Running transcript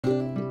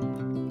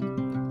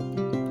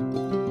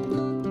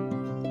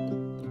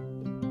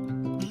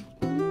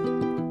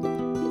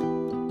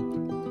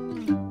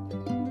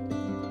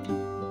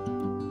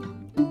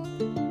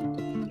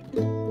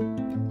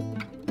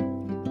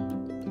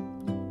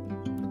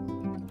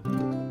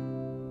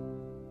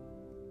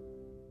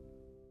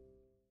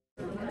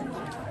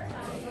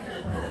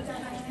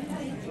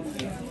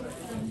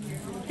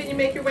you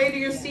make your way to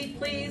your seat,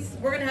 please?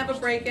 We're going to have a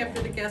break after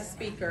the guest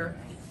speaker.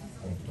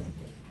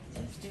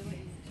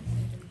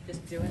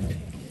 Just do it.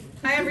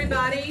 Hi,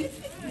 everybody.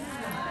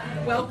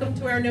 Welcome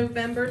to our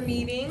November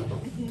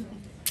meeting.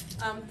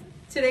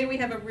 Today we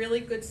have a really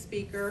good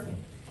speaker.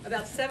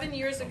 About 7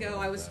 years ago,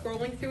 I was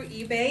scrolling through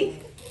eBay,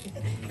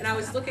 and I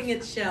was looking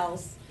at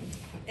shells.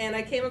 And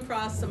I came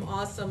across some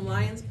awesome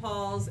lion's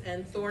paws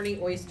and thorny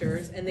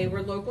oysters, and they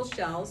were local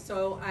shells.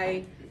 So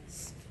I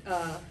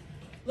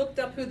looked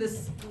up who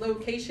this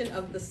location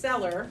of the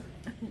seller,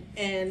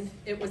 and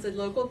it was a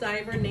local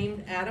diver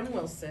named Adam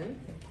Wilson.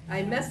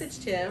 I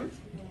messaged him,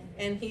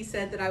 and he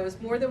said that I was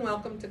more than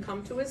welcome to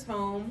come to his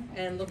home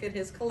and look at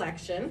his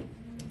collection,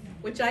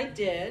 which I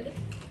did.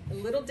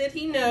 And little did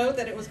he know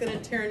that it was going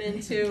to turn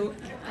into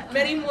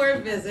many more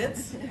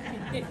visits.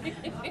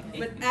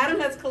 But Adam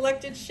has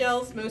collected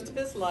shells most of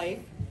his life.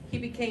 He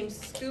became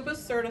SCUBA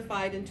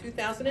certified in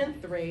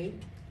 2003.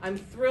 I'm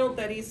thrilled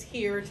that he's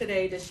here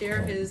today to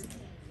share his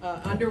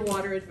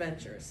underwater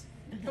adventures.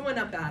 Come on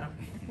up, Adam.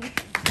 You're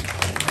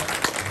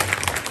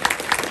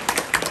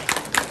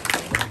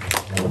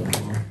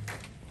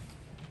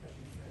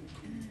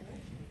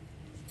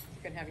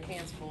going to have your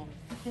hands full.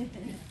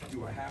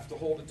 Do I have to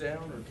hold it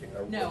down, or can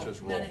I no,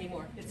 just roll? Not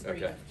anymore. It's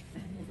free. Okay.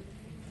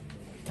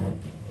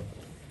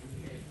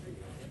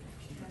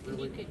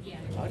 You could, yeah.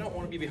 I don't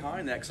want to be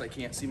behind that because I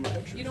can't see my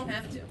picture. You don't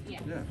have to.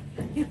 Yeah.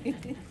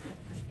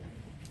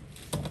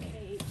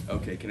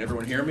 Okay, can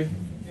everyone hear me?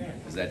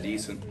 Is that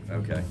decent?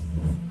 Okay.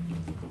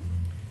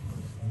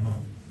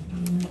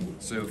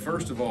 So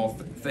first of all,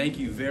 thank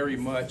you very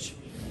much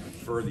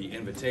for the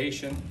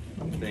invitation.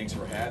 Thanks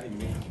for having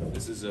me.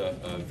 This is a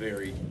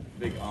very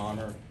big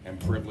honor and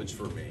privilege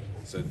for me,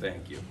 so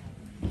thank you.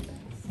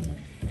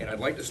 And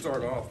I'd like to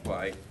start off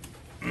by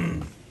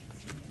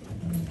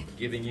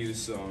giving you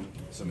some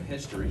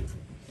history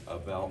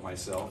about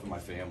myself and my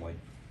family.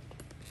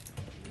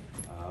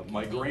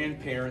 My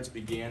grandparents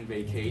began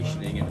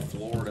vacationing in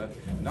Florida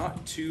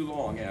not too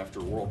long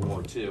after World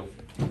War II.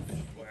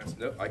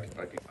 No, I got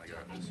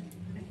this.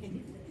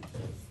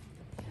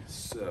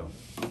 So,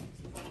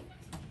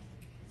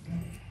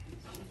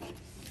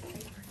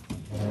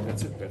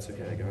 that's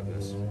okay, I got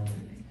this.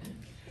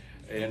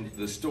 And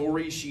the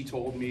story she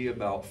told me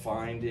about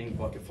finding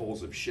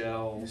bucketfuls of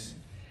shells,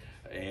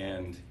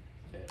 and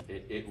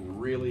it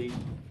really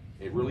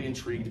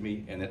intrigued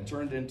me, and it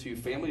turned into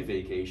family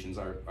vacations.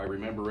 I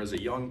remember as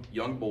a young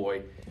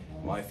boy,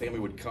 my family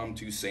would come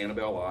to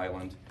Sanibel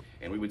Island,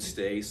 and we would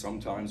stay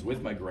sometimes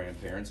with my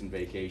grandparents and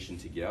vacation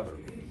together.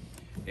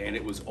 And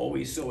it was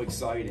always so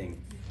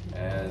exciting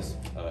as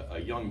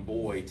a young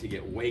boy to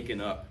get waken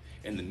up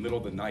in the middle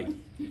of the night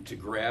to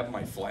grab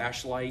my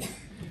flashlight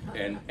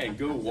and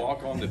go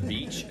walk on the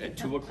beach at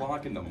 2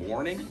 o'clock in the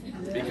morning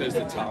because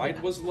the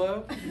tide was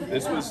low.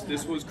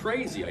 This was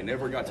crazy. I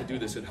never got to do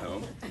this at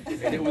home,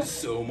 and it was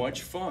so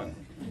much fun.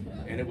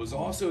 And it was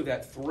also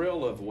that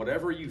thrill of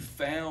whatever you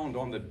found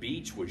on the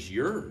beach was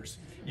yours.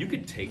 You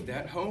could take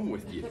that home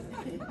with you.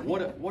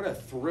 What a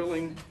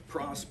thrilling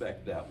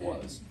prospect that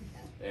was.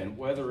 And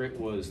whether it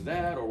was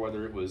that or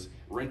whether it was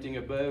renting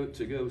a boat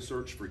to go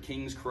search for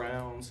king's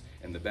crowns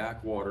in the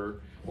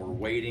backwater, or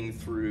wading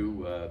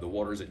through the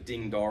waters at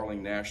Ding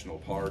Darling National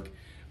Park,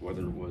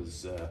 whether it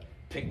was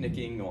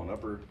picnicking on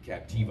Upper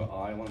Captiva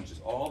Island,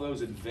 just all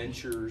those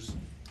adventures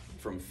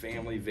from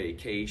family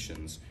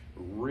vacations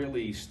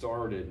really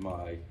started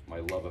my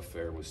love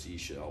affair with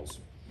seashells.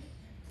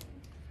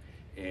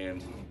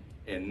 And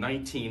in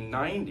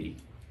 1990,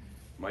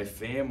 my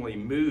family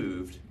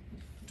moved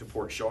to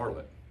Port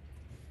Charlotte.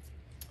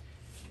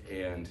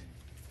 And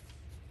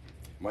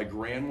my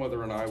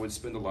grandmother and I would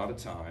spend a lot of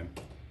time.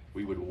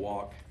 We would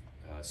walk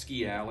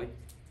Ski Alley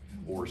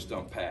or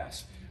Stump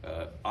Pass.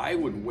 I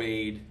would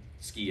wade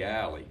Ski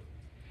Alley,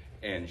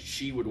 and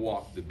she would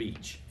walk the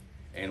beach.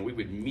 And we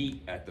would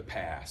meet at the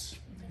pass,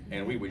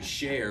 and we would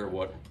share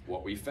what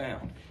we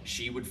found.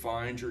 She would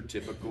find your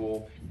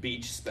typical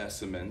beach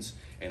specimens,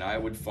 and I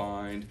would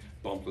find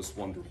bumpless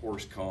wonder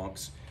horse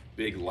conchs,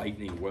 big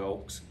lightning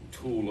whelks,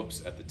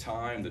 tulips. At the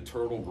time, the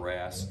turtle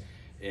grass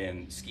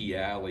in Ski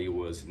Alley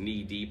was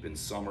knee deep in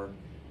summer,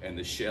 and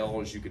the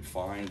shells you could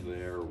find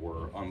there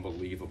were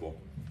unbelievable.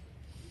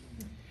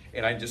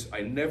 And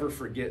I never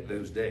forget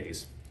those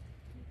days.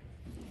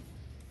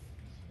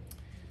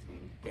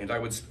 And I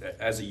would,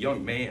 as a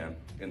young man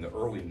in the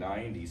early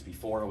 90s,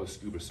 before I was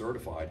SCUBA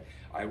certified,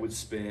 I would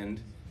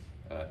spend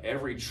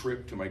every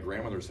trip to my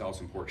grandmother's house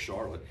in Port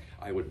Charlotte,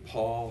 I would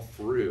paw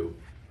through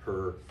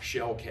her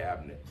shell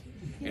cabinet,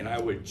 and I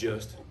would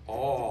just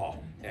awe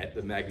at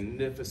the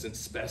magnificent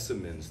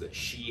specimens that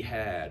she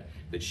had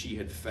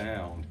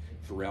found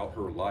throughout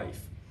her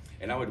life.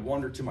 And I would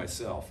wonder to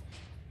myself,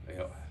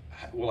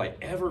 will I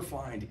ever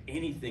find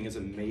anything as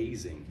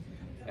amazing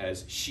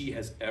as she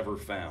has ever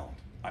found?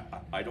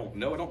 I don't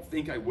know. I don't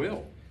think I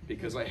will,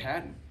 because I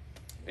hadn't.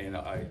 And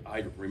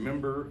I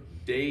remember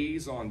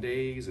days on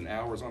days and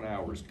hours on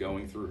hours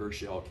going through her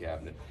shell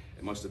cabinet.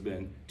 It must have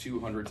been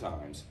 200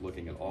 times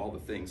looking at all the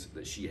things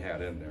that she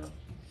had in there.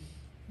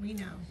 We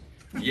know.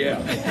 Yeah.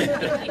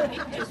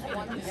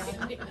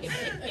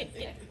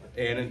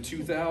 And in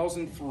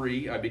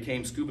 2003, I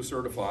became scuba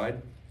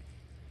certified,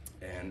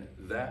 and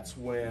that's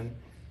when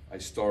I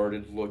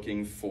started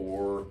looking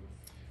for,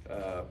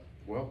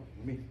 well,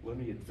 let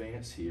me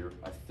advance here.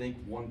 I think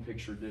one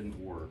picture didn't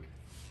work.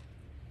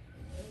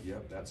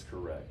 Yep, that's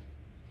correct.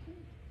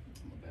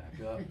 I'm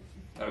gonna back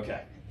up.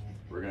 Okay,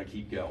 we're gonna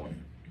keep going.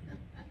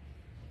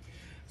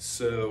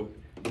 So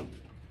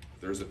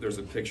there's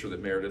a picture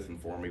that Meredith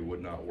informed me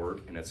would not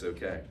work, and it's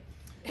okay.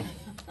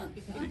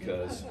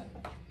 Because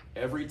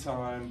every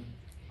time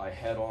I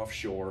head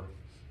offshore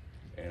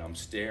and I'm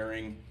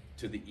staring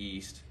to the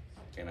east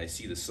and I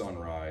see the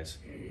sunrise,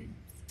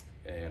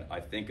 and I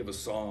think of a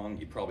song,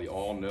 you probably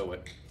all know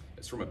it.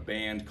 It's from a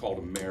band called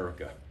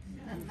America,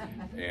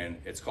 and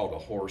it's called A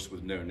Horse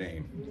with No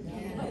Name.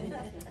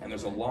 And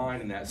there's a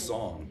line in that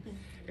song,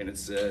 and it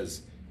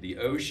says, "The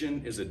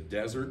ocean is a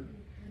desert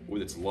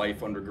with its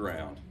life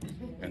underground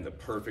and the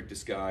perfect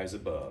disguise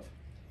above."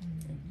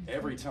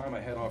 Every time I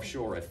head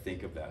offshore, I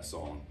think of that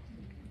song,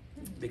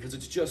 because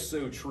it's just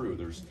so true.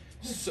 There's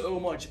so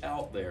much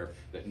out there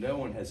that no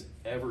one has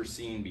ever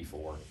seen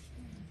before,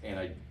 and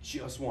I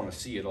just want to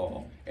see it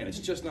all. And it's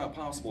just not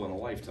possible in a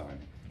lifetime.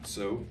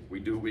 So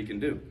we do what we can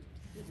do.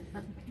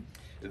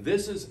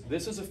 This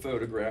is a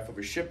photograph of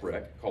a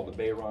shipwreck called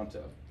the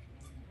Bayronto.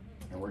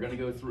 And we're going to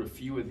go through a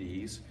few of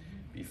these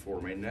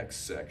before my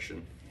next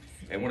section.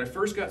 And when I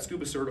first got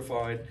scuba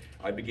certified,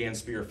 I began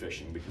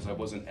spearfishing because I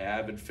was an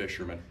avid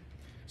fisherman.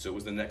 So it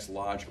was the next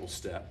logical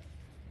step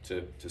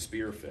to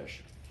spearfish.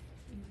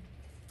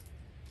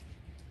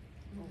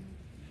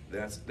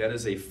 That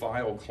is a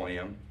file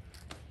clam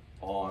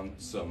on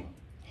some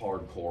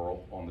hard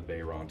coral on the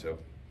Bayronto.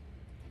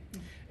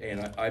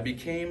 And I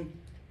became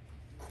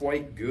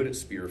quite good at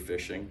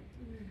spearfishing,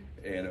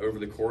 and over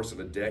the course of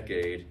a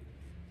decade,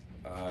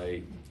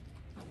 I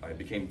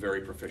became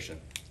very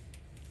proficient.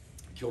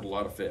 Killed a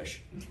lot of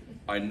fish.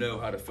 I know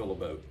how to fill a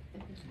boat.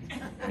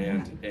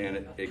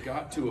 And it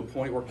got to a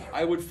point where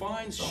I would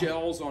find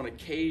shells on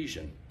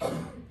occasion,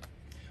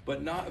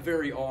 but not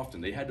very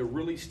often. They had to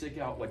really stick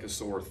out like a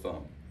sore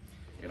thumb.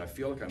 And I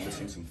feel like I'm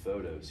missing some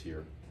photos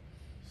here.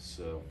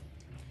 So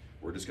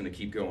we're just going to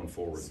keep going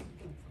forward.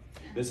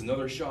 This is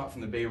another shot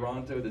from the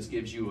Bayronto. This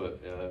gives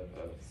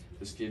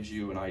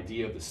you an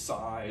idea of the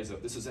size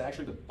of. This is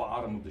actually the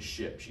bottom of the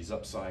ship. She's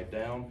upside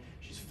down.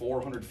 She's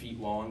 400 feet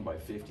long by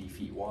 50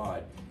 feet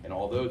wide. And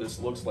although this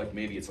looks like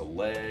maybe it's a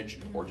ledge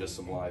or just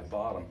some live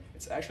bottom,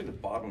 it's actually the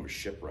bottom of a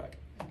shipwreck.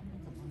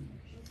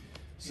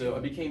 So I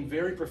became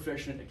very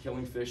proficient at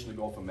killing fish in the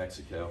Gulf of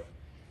Mexico,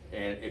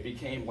 and it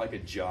became like a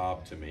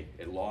job to me.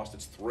 It lost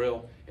its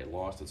thrill. It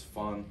lost its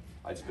fun.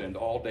 I'd spend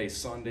all day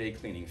Sunday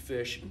cleaning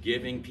fish,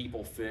 giving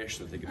people fish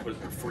so that they could put it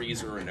in their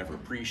freezer and never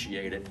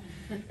appreciate it.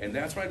 And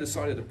that's when I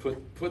decided to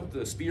put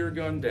the spear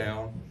gun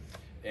down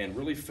and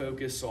really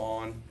focus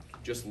on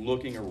just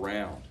looking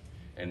around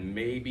and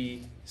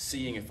maybe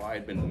seeing if I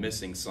had been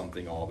missing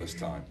something all this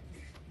time.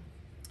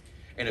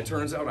 And it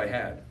turns out I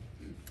had.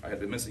 I had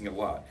been missing a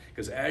lot.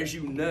 Because as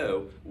you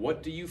know,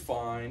 what do you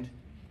find?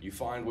 You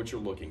find what you're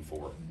looking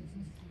for.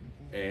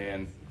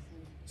 And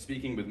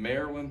speaking with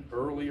Marilyn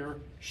earlier,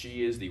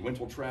 she is the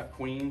winter trap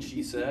queen,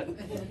 she said.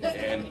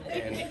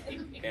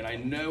 And I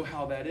know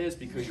how that is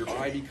because your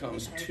eye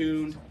becomes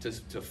tuned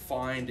to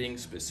finding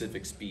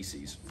specific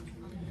species.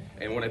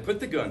 And when I put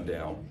the gun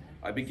down,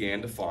 I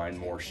began to find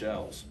more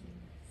shells.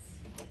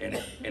 And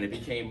it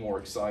became more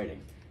exciting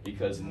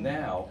because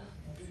now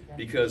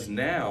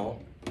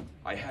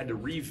I had to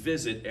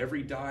revisit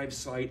every dive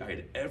site I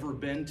had ever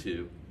been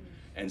to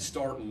and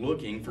start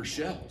looking for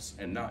shells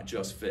and not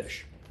just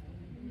fish.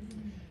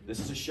 This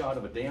is a shot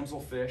of a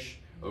damselfish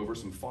over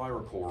some fire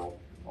coral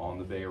on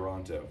the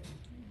Bayronto.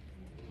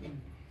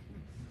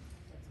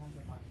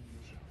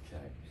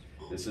 Okay.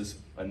 This is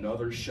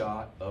another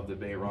shot of the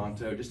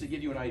Bayronto, just to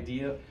give you an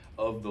idea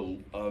of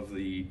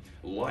the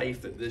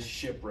life that this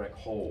shipwreck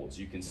holds.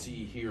 You can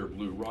see here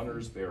blue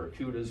runners,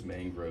 barracudas,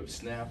 mangrove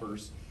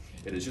snappers.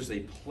 It is just a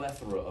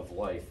plethora of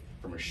life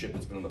from a ship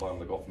that's been on the bottom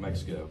of the Gulf of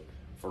Mexico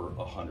for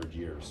 100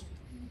 years.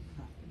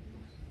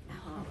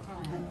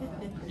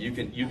 You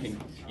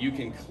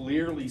can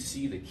clearly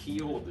see the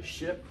keel of the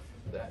ship.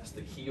 That's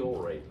the keel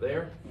right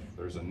there.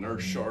 There's a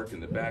nurse shark in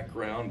the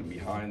background, and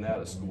behind that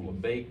a school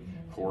of bait.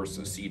 Of course,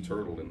 a sea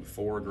turtle in the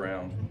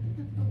foreground.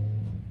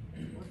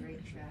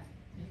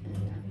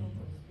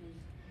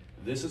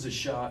 This is a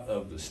shot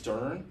of the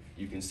stern.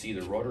 You can see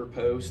the rudder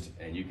post,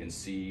 and you can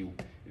see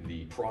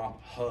the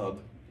prop hub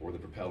where the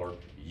propeller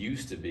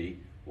used to be.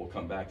 We'll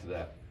come back to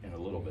that in a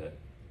little bit.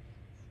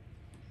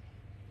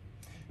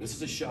 This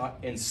is a shot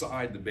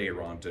inside the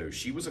Bayronto.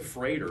 She was a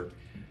freighter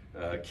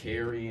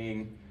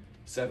carrying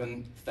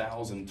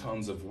 7,000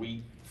 tons of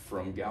wheat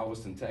from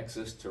Galveston,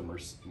 Texas to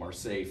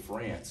Marseille,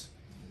 France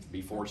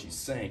before she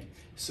sank.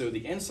 So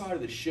the inside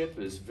of the ship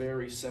is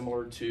very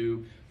similar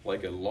to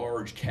like a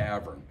large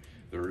cavern.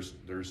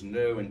 There's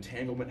no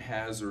entanglement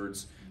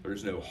hazards,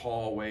 there's no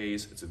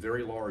hallways. It's a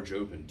very large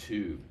open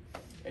tube,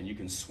 and you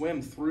can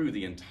swim through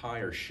the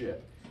entire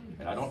ship.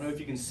 And I don't know if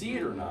you can see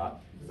it or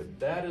not, but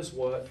that is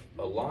what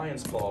a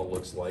lion's paw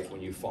looks like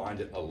when you find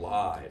it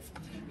alive.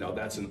 Now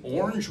that's an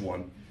orange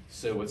one,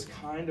 so it's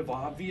kind of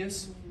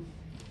obvious,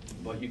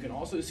 but you can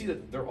also see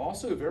that they're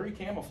also very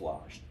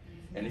camouflaged.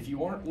 And if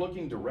you aren't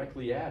looking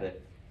directly at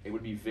it, it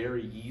would be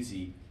very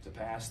easy to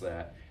pass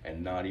that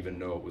and not even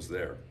know it was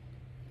there.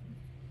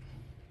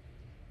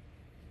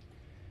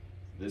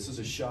 This is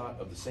a shot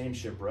of the same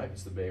shipwreck.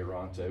 It's the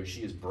Bayronto.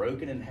 She is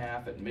broken in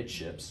half at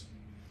midships,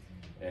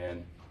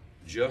 and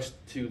just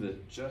to the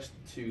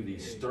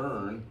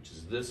stern, which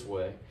is this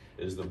way,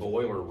 is the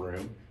boiler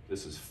room.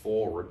 This is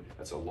forward.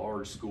 That's a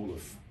large school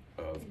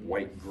of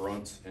white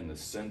grunts in the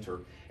center.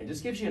 And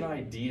just gives you an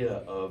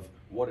idea of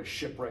what a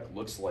shipwreck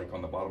looks like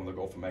on the bottom of the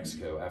Gulf of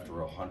Mexico after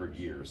 100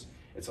 years.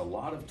 It's a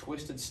lot of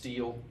twisted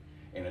steel,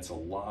 and it's a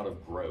lot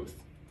of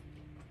growth.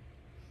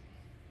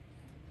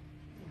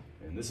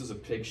 And this is a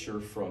picture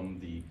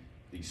from the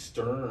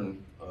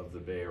stern of the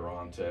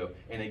Bayronto.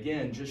 And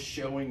again, just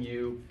showing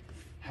you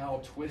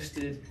how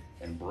twisted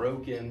and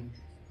broken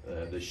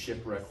the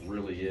shipwreck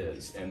really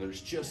is. And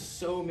there's just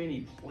so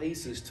many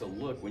places to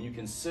look. When you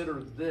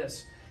consider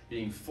this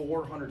being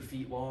 400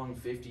 feet long,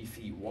 50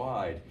 feet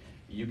wide,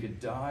 you could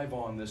dive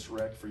on this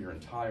wreck for your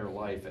entire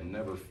life and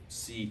never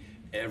see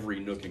every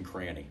nook and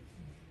cranny.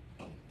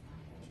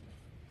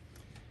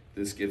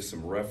 This gives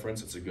some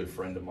reference. It's a good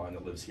friend of mine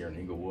that lives here in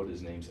Englewood.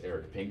 His name's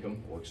Eric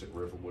Pinkham, works at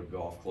Riverwood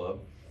Golf Club.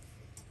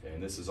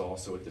 And this is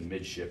also at the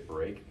midship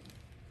break.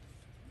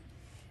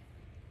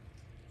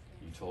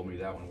 You told me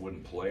that one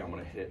wouldn't play. I'm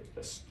gonna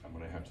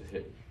have to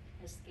hit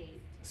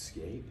Escape.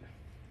 Escape.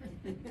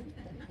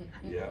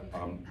 Yeah,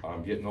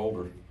 I'm getting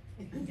older.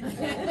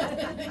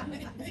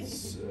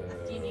 So,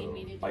 Do you need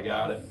me to do I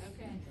got it.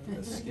 Okay.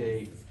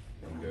 Escape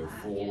and go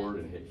forward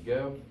and hit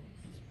go.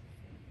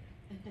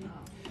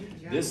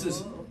 This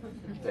is,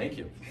 thank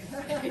you.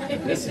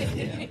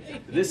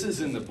 This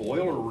is in the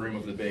boiler room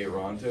of the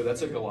Bayronto.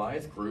 That's a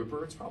Goliath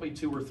grouper. It's probably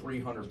 200 or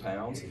 300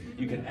 pounds.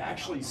 You can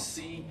actually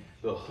see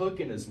the hook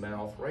in his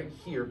mouth right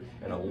here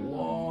and a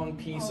long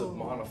piece of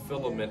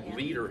monofilament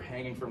leader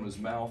hanging from his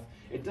mouth.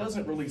 It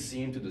doesn't really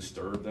seem to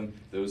disturb them.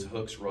 Those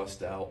hooks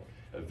rust out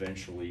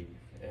eventually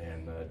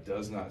and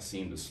does not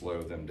seem to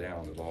slow them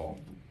down at all.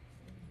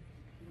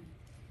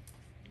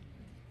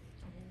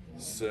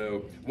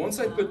 So once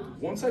I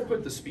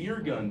put the speeder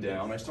gun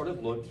down, I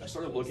started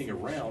looking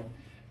around.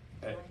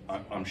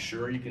 I'm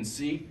sure you can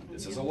see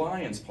this is a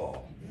lion's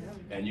paw,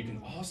 and you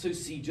can also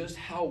see just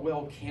how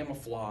well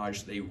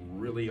camouflaged they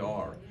really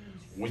are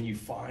when you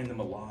find them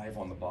alive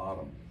on the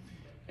bottom.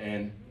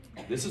 And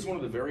this is one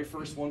of the very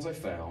first ones I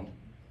found,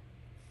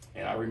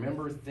 and I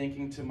remember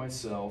thinking to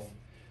myself,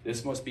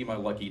 this must be my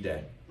lucky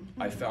day.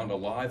 I found a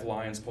live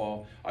lion's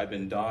paw. I've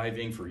been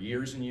diving for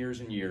years and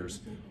years and years.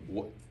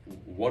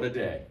 What a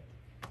day.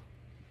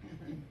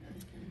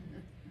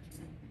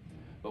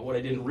 But what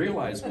I didn't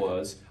realize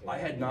was I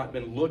had not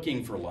been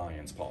looking for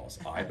lion's paws.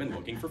 I've been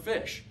looking for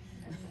fish.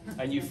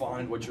 And you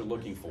find what you're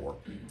looking for.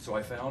 So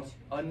I found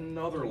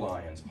another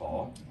lion's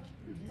paw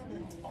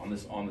on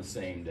the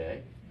same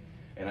day.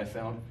 And I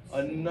found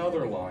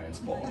another lion's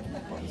paw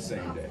on the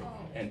same day.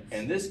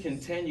 And this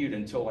continued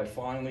until I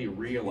finally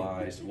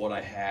realized what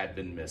I had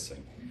been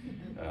missing.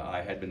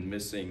 I had been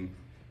missing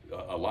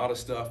a lot of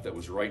stuff that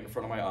was right in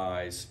front of my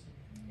eyes,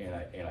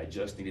 and I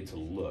just needed to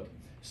look.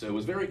 So it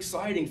was very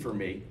exciting for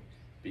me,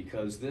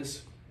 because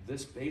this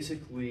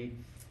basically,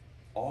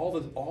 all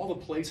the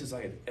places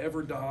I had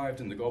ever dived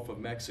in the Gulf of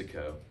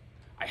Mexico,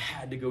 I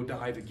had to go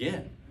dive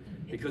again,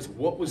 because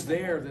what was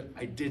there that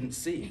I didn't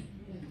see?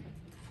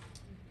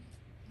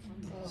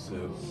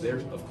 So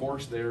there's, of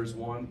course, there's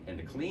one in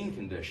a clean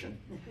condition,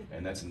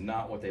 and that's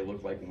not what they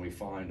look like when we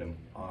find them,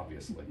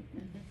 obviously.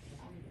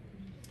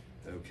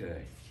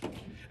 Okay,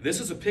 this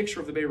is a picture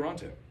of the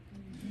Bayronto.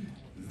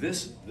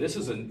 This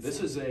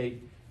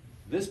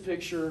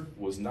picture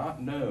was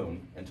not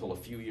known until a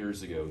few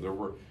years ago.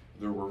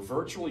 There were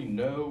virtually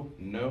no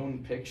known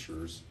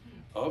pictures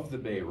of the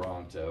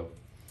Bayronto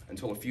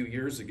until a few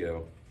years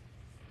ago.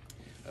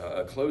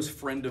 A close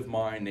friend of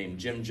mine named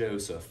Jim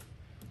Joseph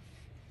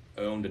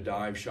owned a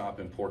dive shop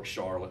in Port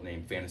Charlotte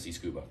named Fantasy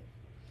Scuba.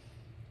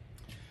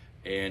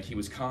 And he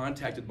was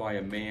contacted by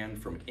a man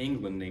from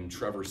England named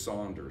Trevor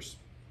Saunders.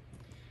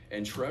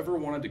 And Trevor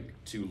wanted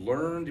to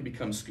learn to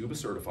become scuba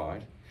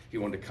certified. He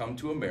wanted to come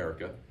to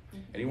America,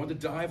 and he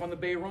wanted to dive on the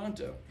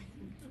Bayronto.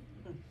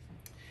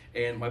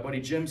 And my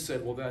buddy Jim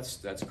said, well,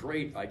 that's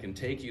great, I can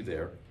take you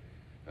there.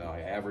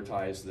 I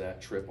advertised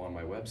that trip on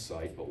my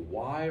website, but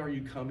why are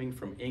you coming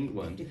from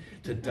England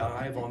to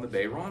dive on the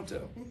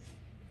Bayronto?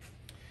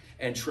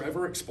 And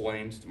Trevor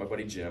explained to my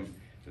buddy Jim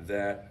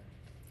that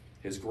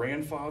his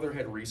grandfather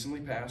had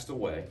recently passed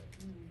away,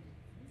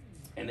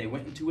 and they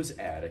went into his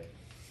attic,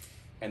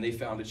 and they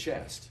found a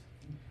chest.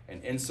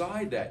 And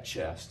inside that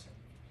chest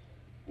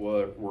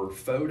were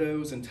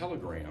photos and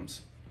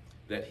telegrams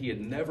that he had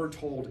never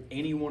told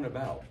anyone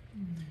about.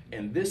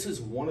 And this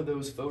is one of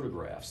those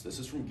photographs. This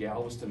is from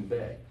Galveston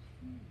Bay.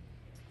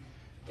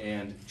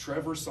 And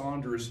Trevor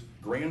Saunders'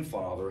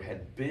 grandfather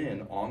had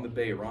been on the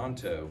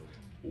Bayronto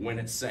when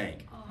it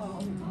sank.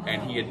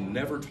 And he had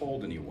never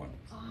told anyone.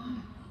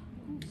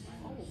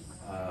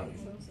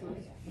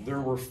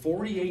 There were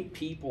 48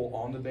 people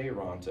on the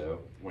Bayronto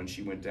when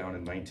she went down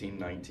in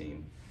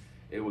 1919.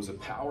 It was a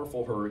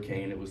powerful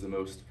hurricane. It was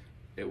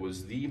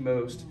the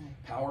most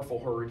powerful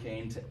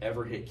hurricane to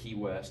ever hit Key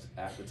West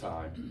at the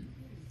time.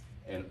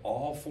 And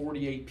all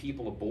 48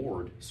 people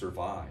aboard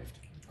survived,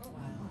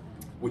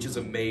 which is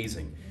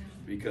amazing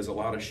because a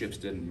lot of ships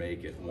didn't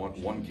make it.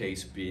 One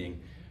case being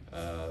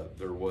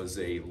there was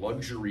a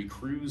luxury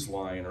cruise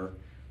liner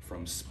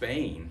from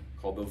Spain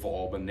called the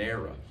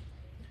Valvanera,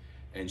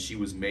 and she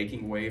was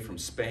making way from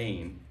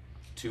Spain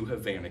to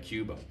Havana,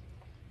 Cuba.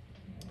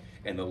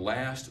 And the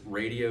last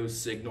radio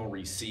signal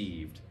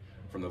received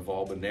from the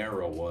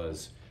Valvanera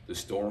was, the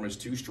storm is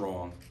too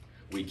strong,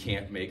 we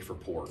can't make for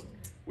port.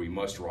 We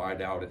must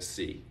ride out at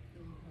sea.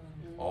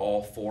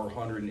 All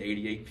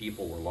 488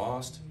 people were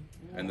lost,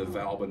 and the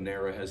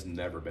Valvanera has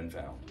never been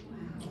found.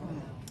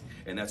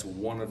 And that's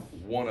one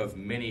of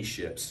many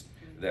ships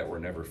that were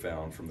never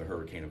found from the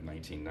hurricane of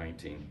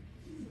 1919.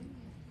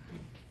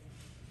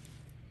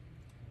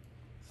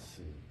 Let's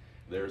see.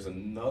 There's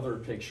another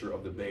picture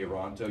of the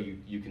Bayronto.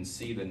 You can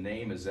see the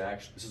name is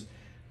actually,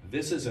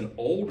 this is an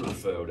older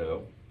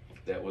photo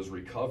that was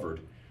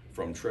recovered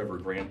from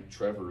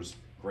Trevor's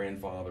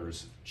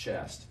grandfather's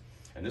chest.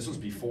 And this was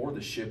before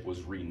the ship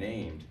was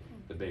renamed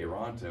the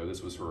Bayronto.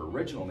 This was her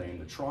original name,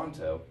 the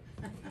Tronto.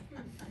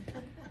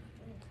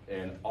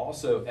 And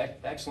also,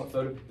 excellent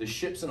photo. The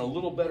ship's in a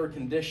little better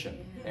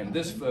condition. And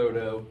this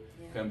photo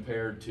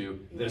compared to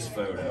this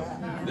photo.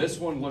 This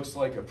one looks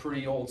like a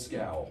pretty old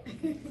scow.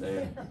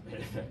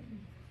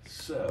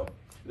 So,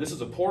 this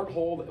is a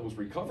porthole that was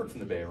recovered from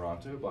the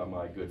Bayronto by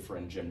my good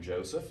friend Jim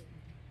Joseph.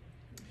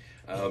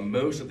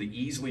 Most of the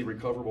easily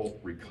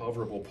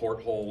recoverable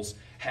portholes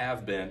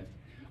have been.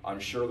 I'm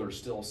sure there's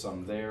still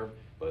some there,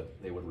 but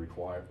they would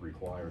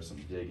require some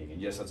digging. And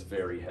yes, that's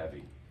very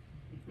heavy.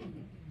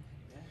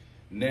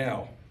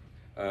 Now,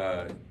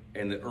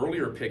 in the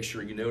earlier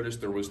picture, you notice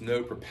there was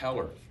no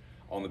propeller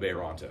on the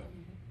Bayronto.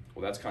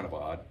 Well, that's kind of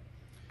odd.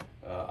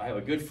 I have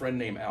a good friend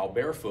named Al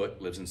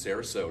Barefoot, lives in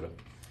Sarasota,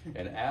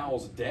 and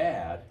Al's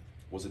dad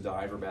was a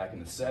diver back in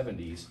the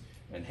 70s,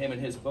 and him and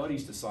his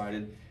buddies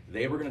decided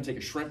they were going to take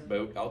a shrimp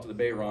boat out to the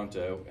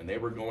Bayronto, and they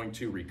were going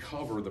to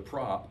recover the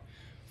prop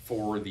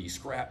for the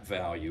scrap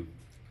value,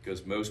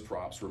 because most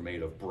props were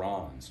made of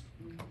bronze.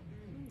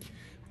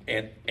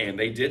 And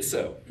they did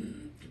so.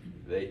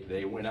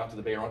 They went out to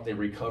the Bayronto, they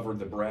recovered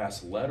the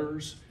brass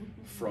letters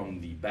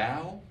from the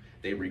bow,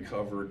 they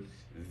recovered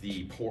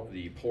the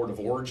port of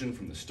origin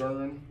from the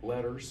stern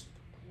letters,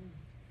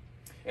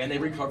 and they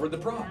recovered the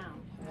prop.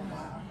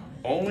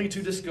 Only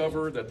to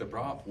discover that the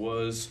prop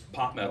was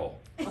pot metal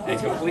and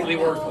completely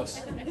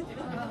worthless.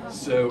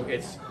 So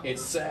it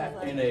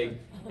sat in a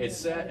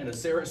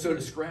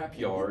Sarasota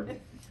scrapyard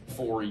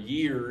for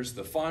years.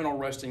 The final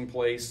resting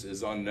place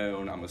is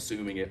unknown. I'm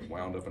assuming it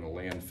wound up in a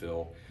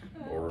landfill,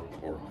 or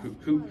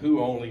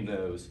who only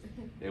knows.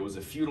 It was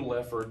a futile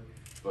effort,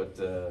 but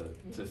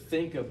to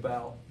think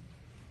about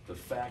the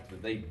fact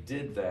that they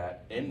did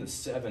that in the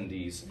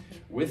 70s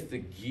with the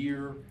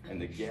gear and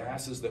the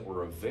gases that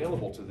were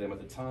available to them at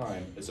the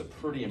time is a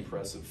pretty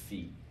impressive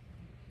feat.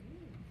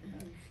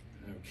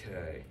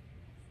 Okay.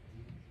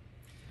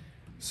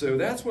 So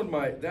that's when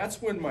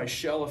my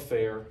shell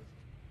affair.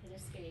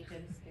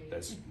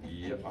 That's,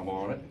 yep, I'm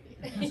on it.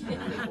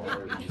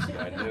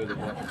 I know the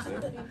buttons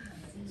there.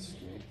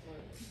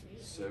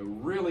 So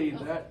really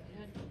that.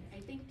 I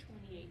think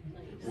 28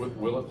 plays.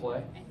 Will it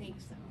play? I think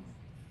so.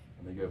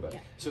 Let me go back. Yeah.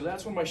 So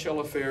that's when my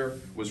shell affair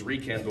was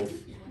rekindled.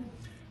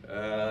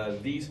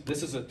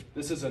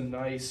 This is a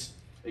nice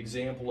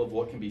example of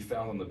what can be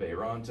found on the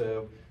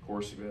Bayronto. Of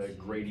course,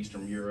 great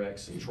Eastern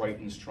Murex,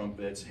 tritons,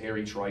 trumpets,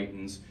 hairy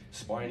tritons,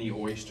 spiny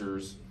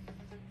oysters,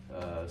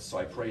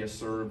 Cypraea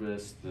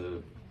cervus,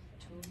 the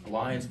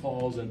lion's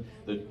paws, and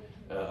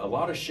a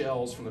lot of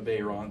shells from the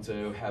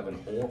Bayronto have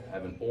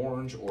an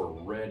orange or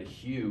red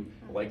hue,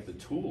 like the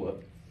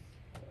tulip.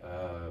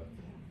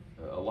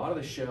 A lot of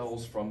the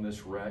shells from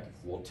this wreck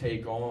will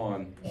take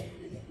on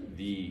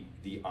the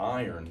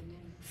iron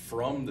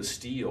from the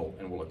steel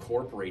and will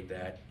incorporate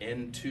that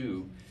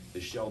into the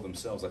shell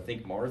themselves. I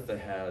think Martha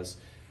has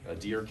a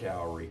deer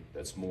cowrie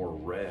that's more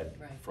red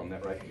from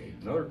that wreck.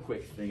 Another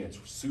quick thing that's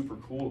super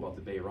cool about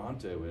the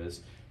Bayronto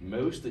is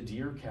most of the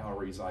deer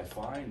cowries I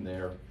find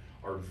there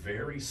are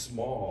very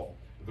small.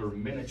 They're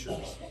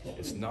miniatures.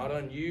 It's not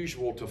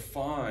unusual to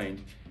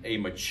find a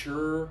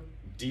mature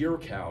deer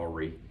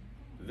cowrie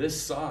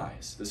this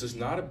size. This is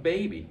not a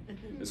baby.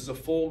 This is a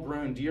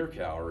full-grown deer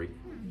cowrie,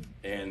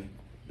 and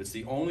it's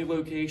the only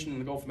location in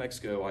the Gulf of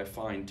Mexico I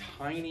find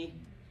tiny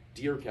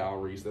deer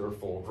cowries that are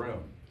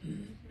full-grown.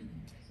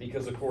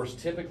 Because of course,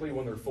 typically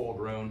when they're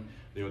full-grown,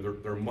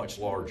 they're much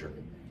larger.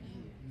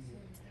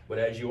 But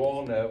as you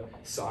all know,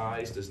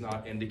 size does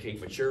not indicate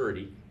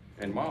maturity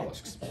in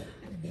mollusks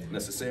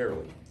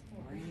necessarily.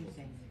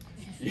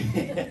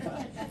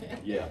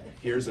 Yeah.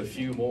 Here's a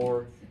few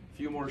more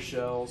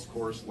shells,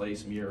 coarse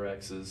lace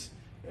murexes,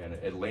 and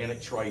Atlantic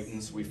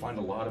tritons. We find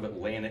a lot of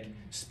Atlantic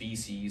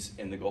species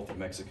in the Gulf of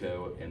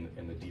Mexico and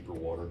in the deeper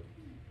water.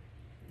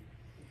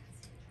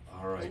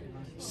 All right,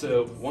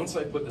 so once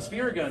I put the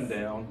spear gun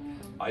down,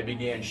 I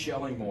began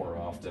shelling more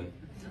often,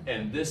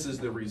 and this is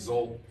the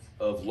result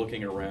of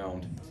looking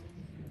around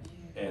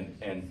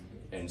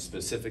and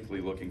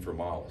specifically looking for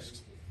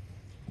mollusks.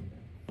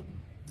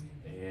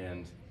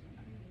 And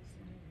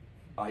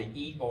I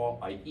eat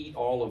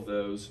all of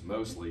those,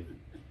 mostly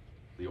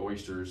the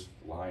oysters,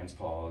 lion's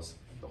paws,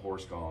 the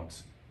horse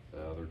conchs.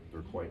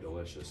 They're quite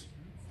delicious.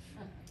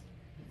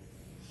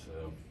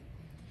 So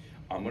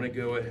I'm going to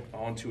go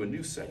on to a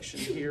new section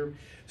here.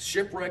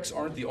 Shipwrecks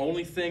aren't the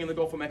only thing in the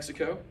Gulf of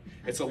Mexico.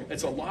 It's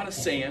a lot of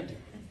sand.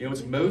 You know,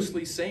 it's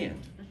mostly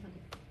sand.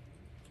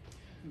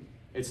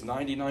 It's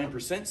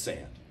 99%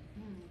 sand.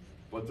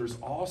 But there's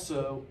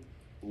also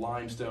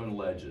limestone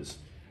ledges.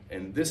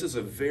 And this is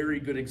a very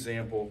good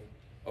example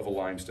of a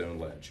limestone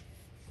ledge.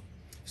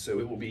 So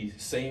it will be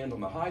sand on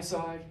the high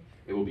side,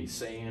 it will be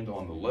sand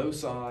on the low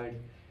side,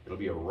 it'll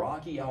be a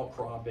rocky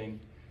outcropping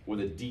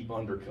with a deep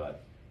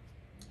undercut.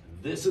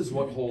 This is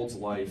what holds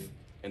life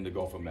in the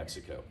Gulf of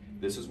Mexico.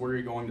 This is where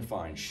you're going to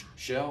find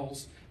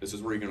shells, this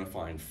is where you're going to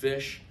find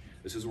fish,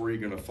 this is where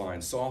you're going to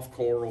find soft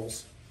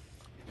corals.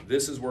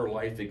 This is where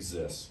life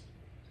exists.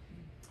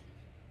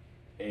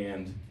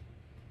 And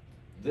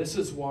this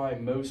is why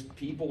most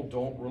people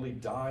don't really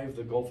dive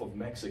the Gulf of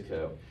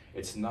Mexico.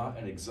 It's not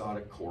an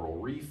exotic coral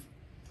reef.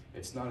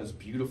 It's not as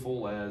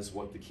beautiful as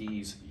what the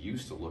Keys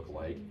used to look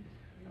like.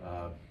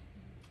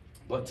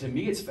 But to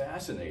me, it's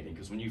fascinating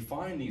because when you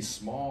find these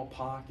small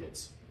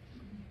pockets,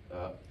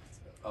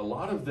 a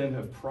lot of them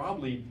have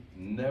probably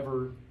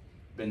never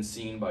been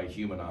seen by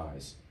human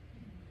eyes.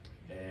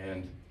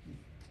 And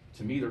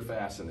to me, they're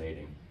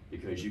fascinating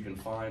because you can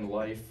find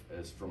life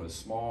from as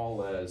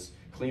small as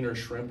cleaner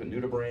shrimp and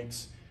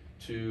nudibranchs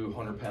to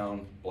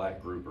 100-pound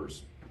black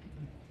groupers.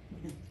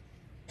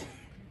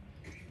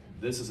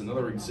 This is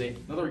another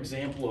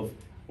example of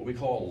what we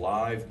call a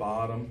live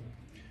bottom.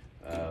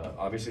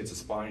 Obviously, it's a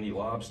spiny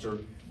lobster.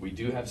 We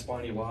do have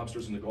spiny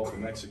lobsters in the Gulf of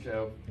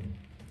Mexico,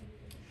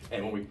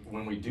 and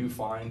when we do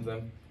find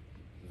them,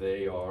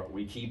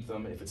 we keep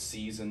them if it's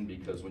seasoned,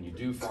 because when you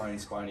do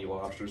find spiny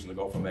lobsters in the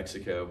Gulf of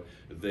Mexico,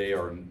 they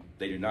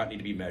do not need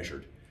to be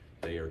measured.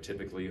 They are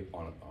typically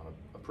on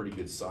a pretty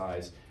good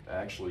size.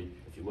 Actually,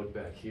 if you look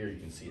back here, you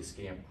can see a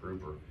scamp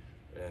grouper,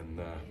 and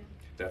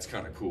that's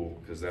kind of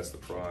cool because that's the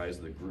prize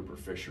of the grouper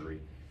fishery.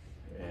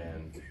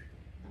 And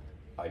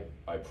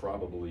I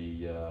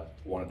probably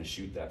wanted to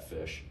shoot that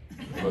fish,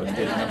 but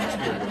didn't have the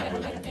spear gun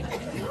with me.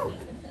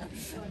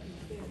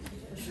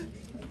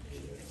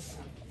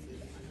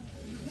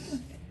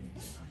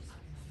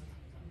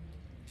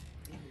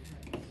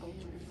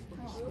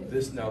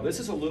 This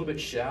is a little bit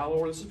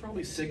shallower. This is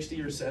probably 60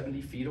 or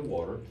 70 feet of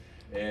water,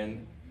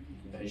 and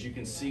as you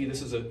can see,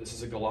 this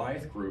is a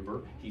Goliath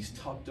grouper. He's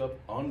tucked up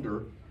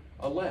under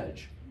a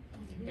ledge,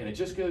 and it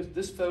just goes.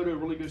 This photo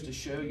really goes to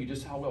show you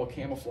just how well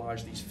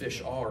camouflaged these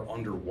fish are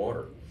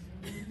underwater.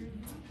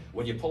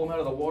 When you pull them out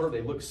of the water,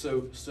 they look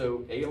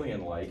so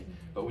alien-like,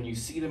 but when you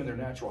see them in their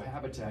natural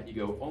habitat, you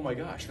go, "Oh my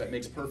gosh, that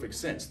makes perfect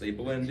sense." They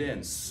blend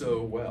in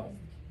so well.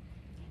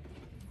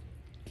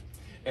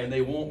 And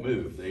they won't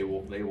move. They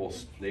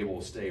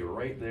will stay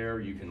right there.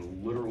 You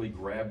can literally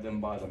grab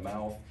them by the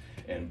mouth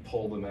and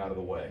pull them out of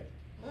the way.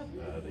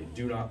 They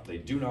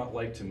do not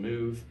like to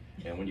move.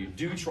 And when you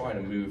do try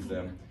to move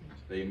them,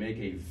 they make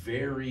a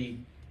very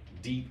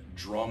deep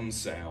drum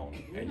sound,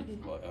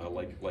 and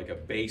like a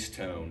bass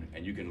tone,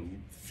 and you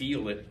can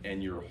feel it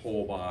in your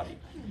whole body.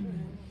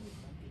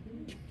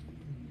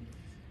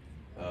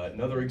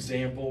 Another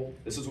example.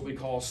 This is what we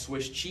call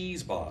Swiss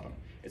cheese bottom.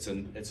 It's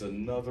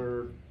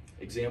another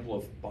example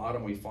of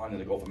bottom we find in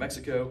the Gulf of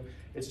Mexico.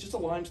 It's just a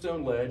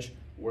limestone ledge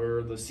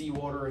where the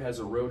seawater has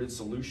eroded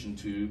solution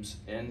tubes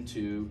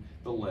into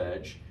the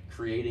ledge,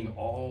 creating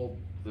all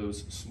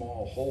those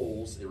small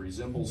holes. It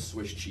resembles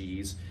Swiss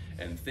cheese,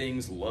 and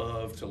things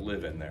love to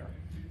live in there.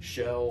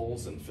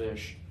 Shells and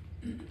fish.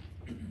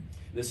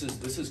 This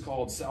is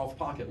called South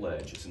Pocket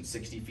Ledge. It's in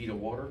 60 feet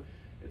of water.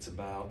 It's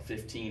about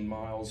 15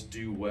 miles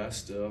due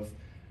west of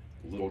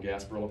Little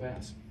Gasparilla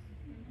Pass.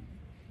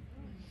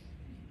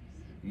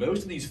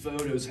 Most of these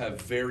photos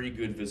have very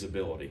good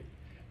visibility.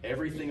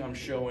 Everything I'm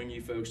showing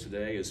you folks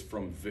today is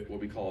from what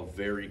we call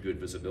very good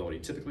visibility.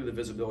 Typically the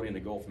visibility in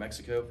the Gulf of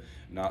Mexico,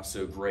 not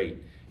so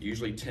great,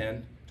 usually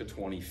 10 to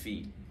 20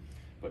 feet.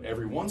 But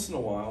every once in a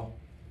while,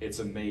 it's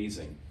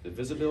amazing. The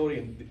visibility,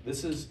 and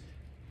this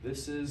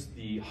is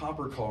the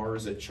hopper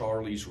cars at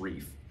Charlie's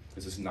Reef.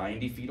 This is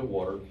 90 feet of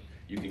water.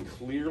 You can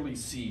clearly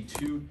see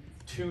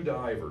two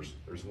divers.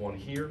 There's one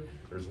here,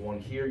 there's one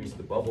here. You see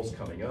the bubbles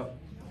coming up.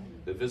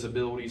 The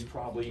visibility is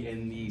probably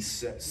in the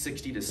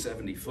 60 to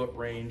 70 foot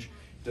range.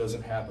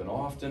 Doesn't happen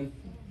often.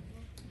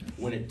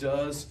 When it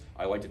does,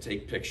 I like to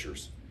take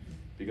pictures,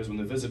 because when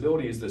the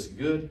visibility is this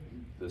good,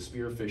 the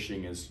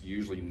spearfishing is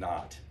usually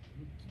not.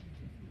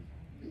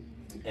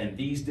 And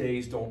these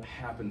days don't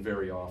happen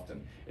very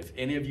often. If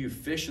any of you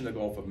fish in the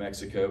Gulf of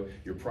Mexico,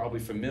 you're probably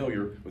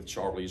familiar with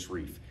Charlie's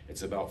Reef.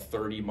 It's about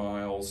 30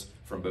 miles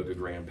from Boca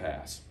Grande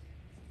Pass.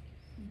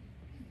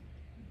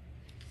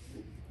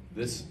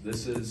 This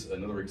is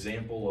another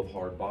example of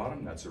hard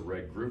bottom. That's a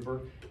red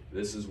grouper.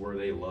 This is where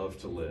they love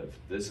to live.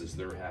 This is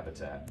their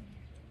habitat.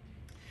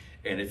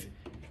 And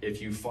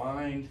if you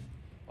find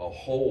a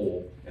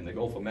hole in the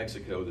Gulf of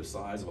Mexico the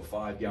size of a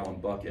 5-gallon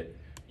bucket,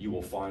 you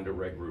will find a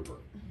red grouper.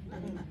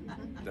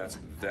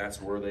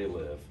 That's where they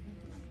live.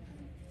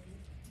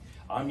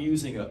 I'm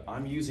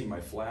using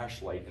my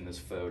flashlight in this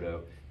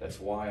photo. That's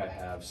why I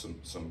have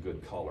some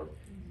good color.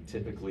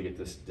 Typically at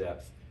this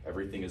depth,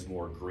 everything is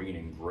more green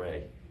and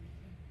gray.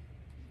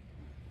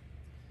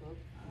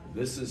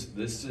 This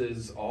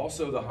is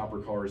also the hopper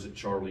cars at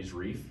Charlie's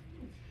Reef.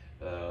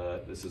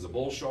 This is a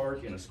bull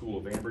shark and a school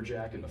of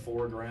amberjack in the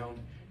foreground.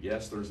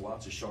 Yes, there's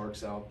lots of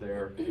sharks out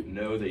there.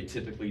 No, they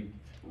typically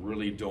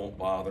really don't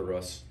bother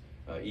us.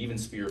 Even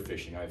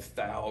spearfishing. I have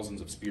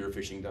thousands of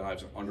spearfishing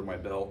dives under my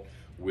belt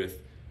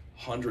with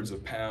hundreds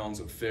of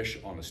pounds of fish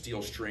on a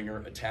steel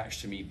stringer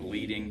attached to me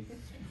bleeding.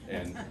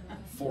 And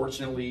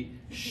fortunately,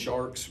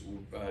 sharks,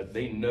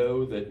 they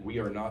know that we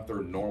are not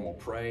their normal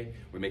prey.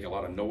 We make a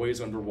lot of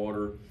noise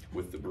underwater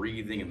with the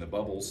breathing and the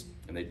bubbles,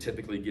 and they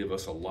typically give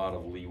us a lot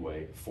of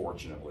leeway,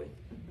 fortunately.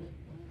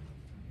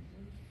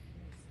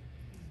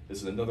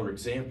 This is another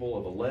example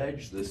of a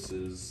ledge. This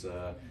is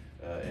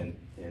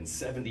in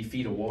 70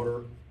 feet of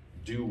water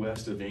due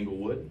west of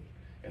Englewood.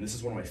 And this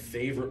is one of my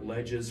favorite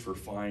ledges for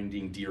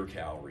finding deer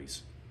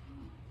calories.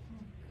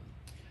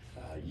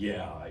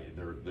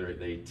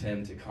 They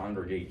tend to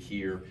congregate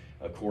here.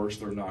 Of course,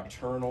 they're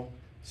nocturnal,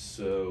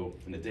 so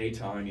in the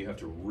daytime you have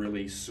to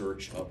really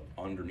search up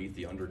underneath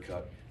the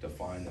undercut to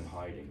find them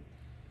hiding.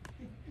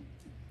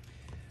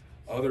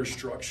 Other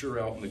structure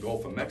out in the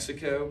Gulf of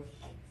Mexico,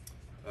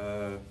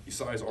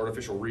 besides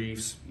artificial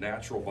reefs,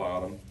 natural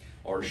bottom,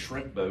 are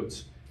shrimp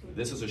boats.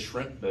 This is a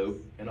shrimp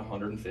boat in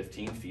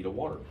 115 feet of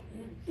water.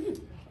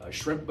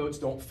 Shrimp boats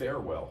don't fare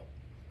well.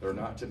 They're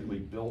not typically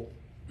built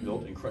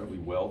incredibly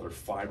well. They're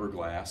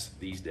fiberglass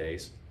these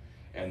days,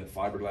 and the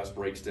fiberglass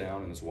breaks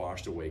down and is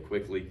washed away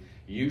quickly.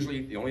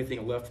 Usually the only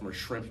thing left from a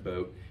shrimp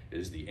boat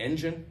is the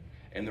engine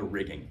and the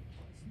rigging.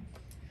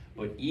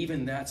 But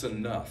even that's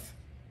enough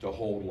to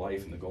hold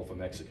life in the Gulf of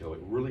Mexico. It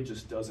really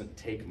just doesn't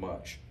take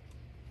much.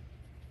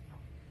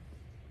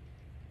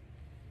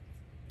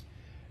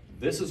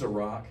 This is a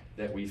rock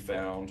that we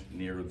found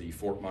near the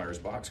Fort Myers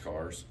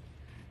boxcars,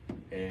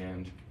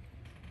 and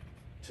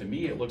to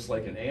me it looks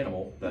like an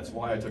animal. That's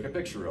why I took a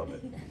picture of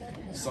it.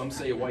 Some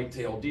say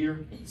white-tailed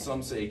deer,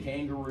 some say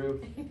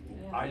kangaroo.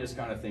 I just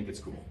kind of think it's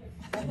cool.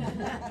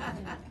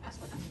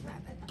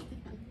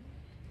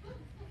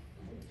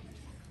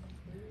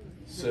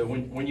 So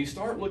when you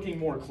start looking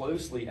more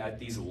closely at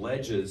these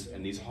ledges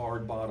and these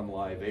hard bottom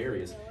live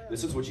areas,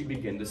 this is what you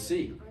begin to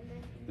see.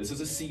 This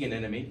is a sea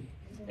anemone.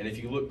 And if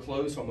you look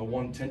close on the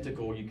one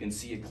tentacle, you can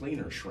see a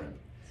cleaner shrimp.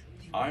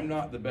 I'm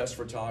not the best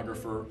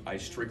photographer. I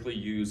strictly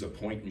use a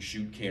point and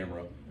shoot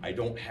camera. I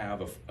don't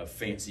have a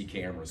fancy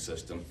camera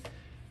system.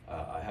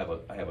 I have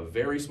a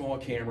very small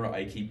camera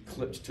I keep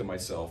clipped to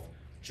myself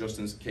just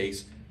in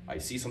case I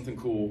see something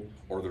cool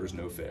or there's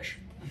no fish.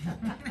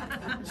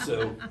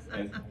 So,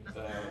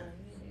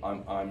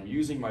 I'm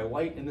using my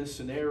light in this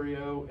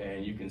scenario,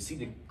 and you can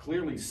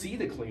clearly see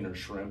the cleaner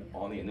shrimp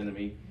on the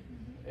anemone.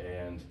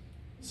 And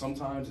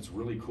sometimes it's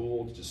really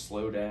cool to just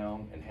slow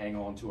down and hang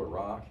on to a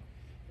rock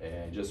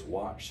and just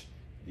watch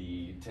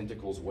the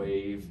tentacles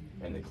wave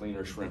and the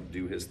cleaner shrimp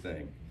do his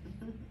thing.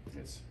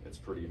 It's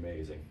pretty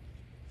amazing.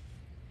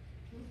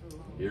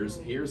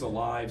 Here's a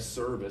live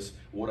service.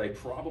 What I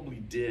probably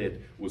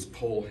did was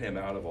pull him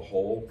out of a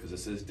hole, because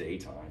this is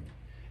daytime,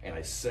 and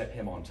I set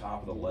him on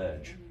top of the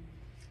ledge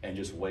and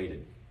just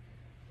waited.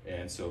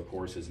 And so of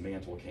course his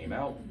mantle came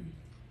out.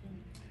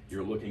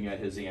 You're looking at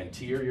his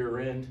anterior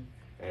end,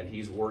 and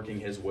he's working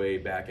his way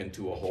back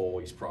into a hole.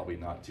 He's probably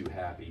not too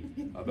happy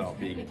about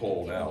being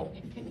pulled out.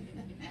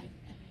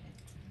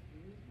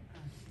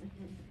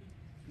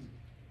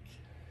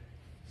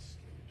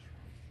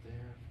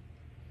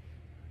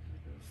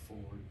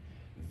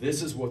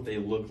 This is what they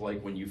look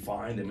like when you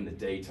find them in the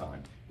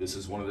daytime. This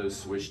is one of those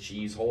Swiss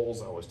cheese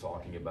holes I was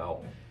talking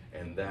about,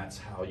 and that's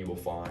how you will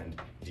find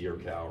deer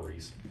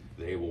calories.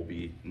 They will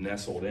be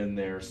nestled in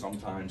there,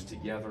 sometimes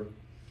together,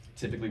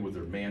 typically with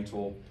their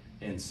mantle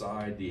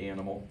inside the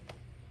animal.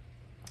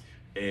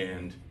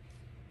 And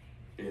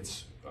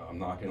it's, I'm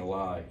not gonna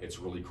lie, it's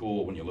really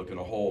cool when you look in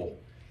a hole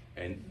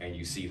and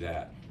you see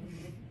that.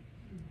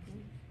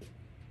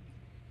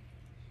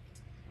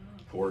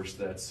 Of course,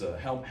 that's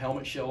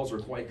helmet shells are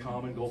quite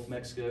common in Gulf of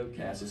Mexico,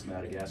 Cassis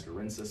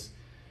madagascarensis.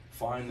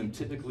 Find them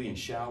typically in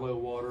shallow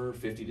water,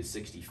 50 to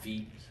 60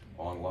 feet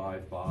on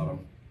live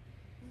bottom.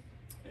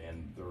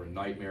 And they're a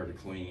nightmare to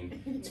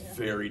clean. It's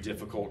very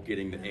difficult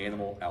getting the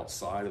animal out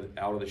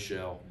of the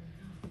shell.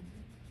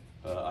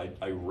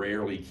 I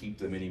rarely keep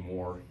them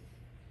anymore.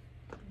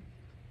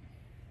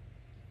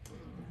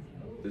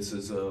 This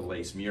is a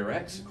lace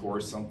murex, of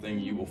course, something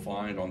you will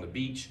find on the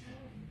beach,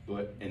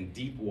 but in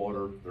deep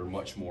water, they're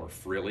much more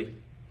frilly.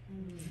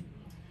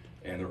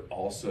 And they're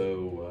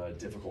also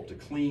difficult to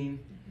clean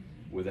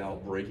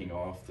without breaking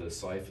off the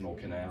siphonal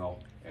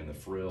canal and the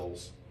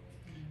frills.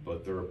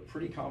 But they're a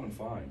pretty common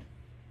find.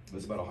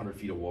 There's about 100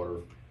 feet of water,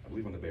 I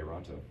believe, on the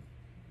Bayronto.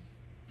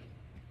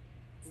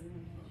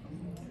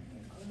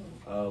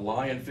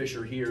 Lionfish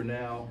are here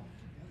now.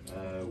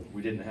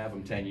 We didn't have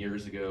them 10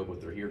 years ago,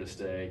 but they're here to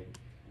stay.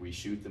 We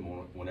shoot them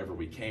whenever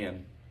we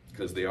can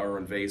because they are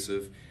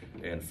invasive,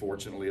 and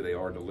fortunately they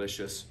are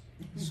delicious.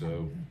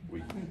 So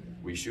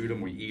we shoot them,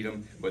 we eat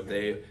them, but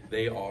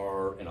they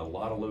are in a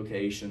lot of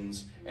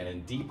locations, and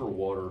in deeper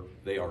water,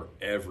 they are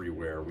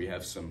everywhere. We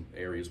have some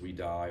areas we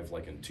dive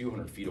like in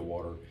 200 feet of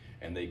water,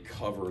 and they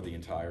cover the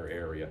entire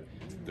area.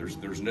 There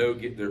is no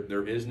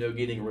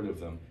getting rid of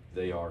them.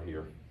 They are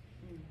here.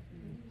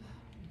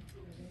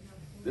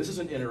 This is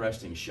an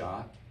interesting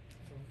shot,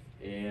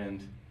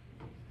 and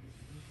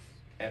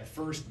at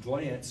first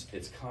glance,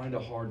 it's kind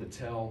of hard to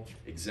tell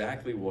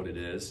exactly what it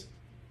is.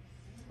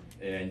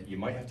 And you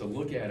might have to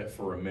look at it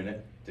for a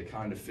minute to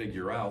kind of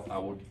figure out.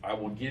 I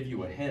will give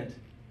you a hint.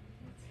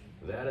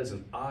 That is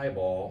an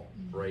eyeball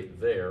right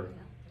there,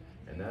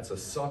 and that's a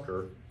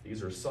sucker.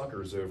 These are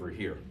suckers over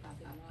here.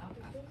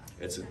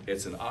 It's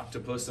an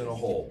octopus in a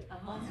hole.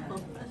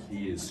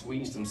 He has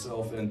squeezed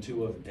himself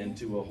into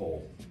a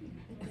hole.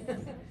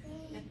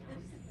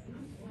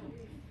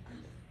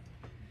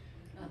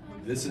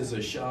 This is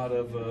a shot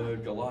of a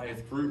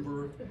Goliath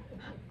grouper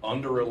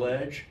under a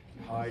ledge,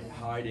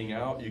 hiding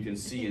out. You can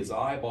see his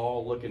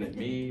eyeball looking at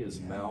me.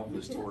 His mouth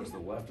is towards the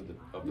left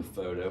of the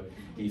photo.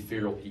 He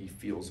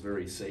feels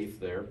very safe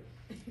there,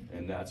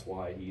 and that's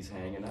why he's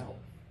hanging out.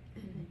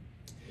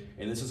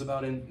 And this is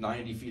about in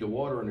 90 feet of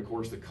water, and of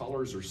course the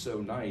colors are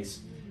so nice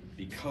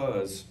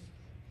because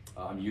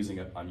I'm using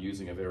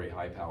a very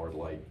high-powered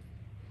light.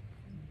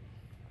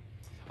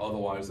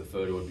 Otherwise, the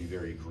photo would be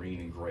very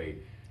green and gray.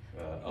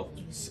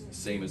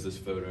 Same as this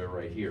photo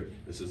right here.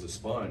 This is a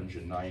sponge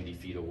in 90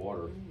 feet of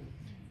water,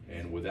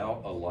 and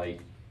without a light,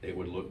 it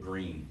would look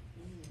green.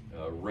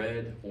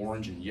 Red,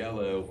 orange, and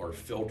yellow are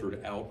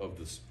filtered out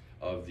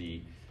of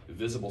the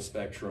visible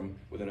spectrum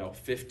within about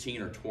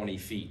 15 or 20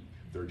 feet.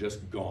 They're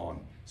just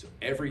gone. So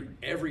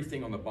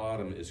everything on the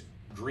bottom is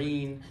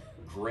green,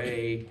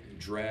 gray,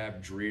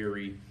 drab,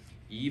 dreary.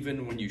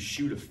 Even when you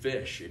shoot a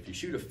fish, if you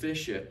shoot a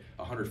fish at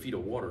 100 feet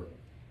of water,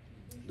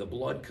 the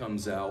blood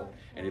comes out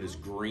and it is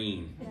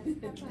green.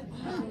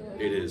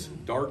 It is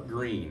dark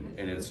green,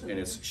 and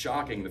it's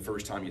shocking the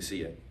first time you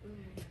see it.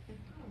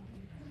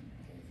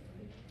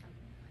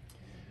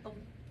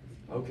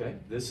 Okay,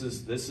 this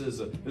is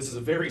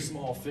a very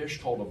small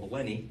fish called a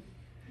blenny,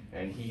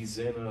 and he's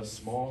in a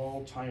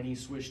small, tiny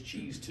Swiss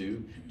cheese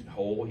tube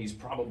hole. He's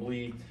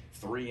probably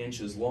 3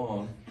 inches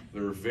long.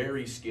 They're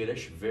very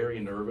skittish, very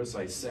nervous.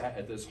 I sat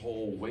at this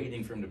hole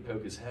waiting for him to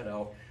poke his head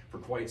out for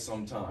quite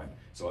some time,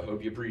 so I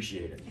hope you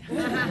appreciate it.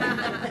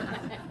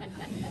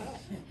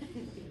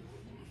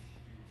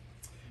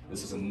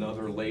 This is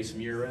another lace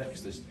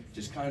murex. This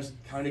just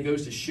kind of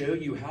goes to show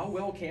you how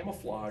well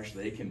camouflaged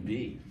they can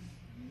be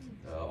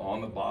on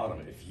the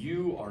bottom. If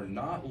you are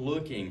not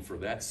looking for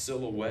that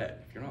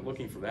silhouette, if you're not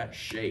looking for that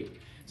shape,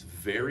 it's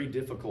very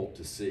difficult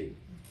to see.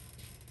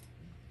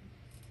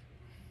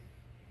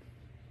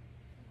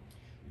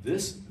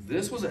 This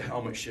was a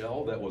helmet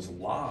shell that was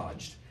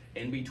lodged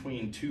in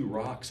between 2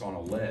 rocks on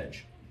a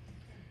ledge,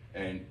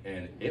 and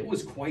it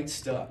was quite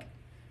stuck.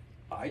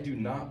 I do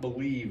not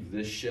believe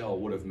this shell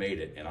would have made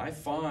it, and I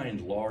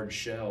find large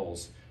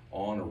shells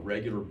on a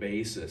regular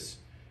basis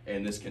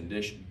in this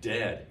condition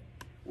dead,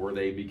 where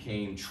they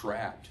became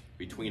trapped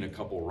between a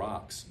couple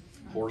rocks.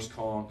 Horse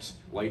conchs,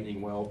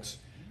 lightning whelks,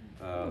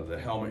 the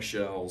helmet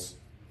shells,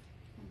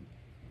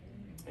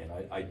 and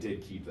I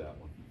did keep that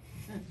one.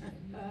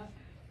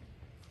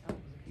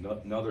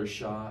 Another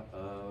shot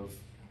of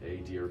a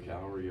deer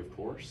cowrie, of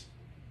course,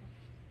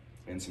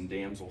 and some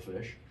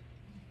damselfish.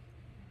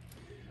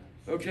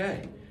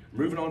 Okay,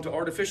 moving on to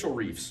artificial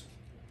reefs.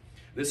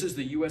 This is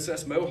the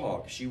USS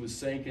Mohawk. She was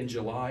sank in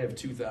July of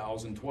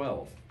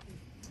 2012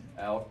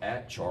 out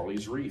at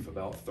Charlie's Reef,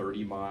 about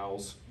 30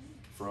 miles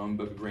from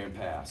Boca Grande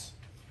Pass.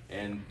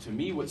 And to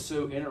me, what's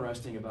so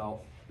interesting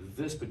about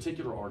this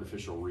particular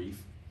artificial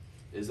reef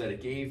is that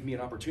it gave me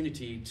an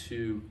opportunity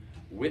to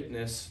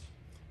witness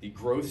the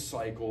growth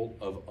cycle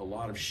of a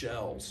lot of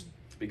shells,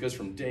 because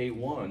from day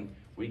one,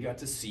 we got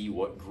to see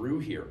what grew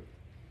here.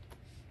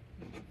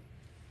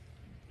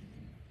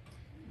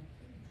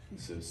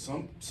 So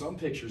some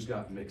pictures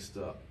got mixed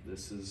up.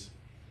 This is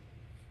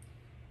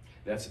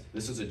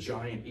a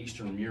giant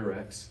eastern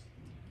murex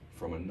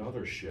from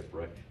another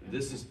shipwreck.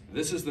 This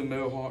is the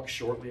Mohawk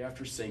shortly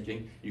after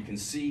sinking. You can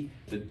see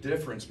the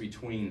difference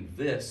between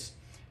this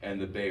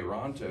and the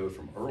Bayronto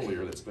from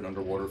earlier that's been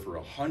underwater for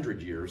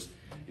 100 years.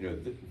 You know,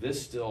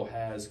 this still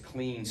has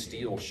clean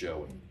steel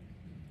showing.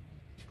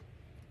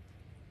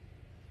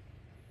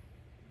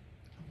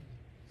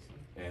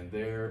 And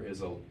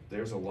there's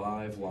a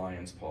live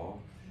lion's paw.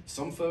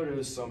 Some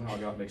photos somehow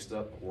got mixed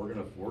up, but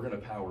we're gonna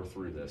power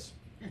through this.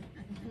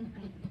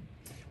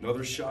 There's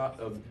another shot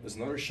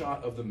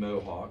of the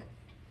Mohawk.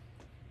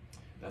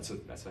 That's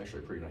actually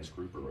a pretty nice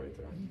grouper right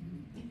there.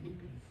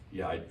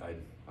 Yeah, I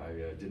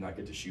did not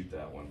get to shoot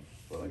that one,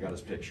 but I got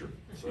his picture.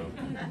 So,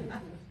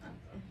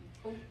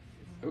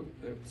 oh,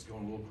 it's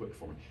going a little quick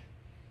for me.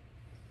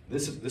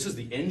 This is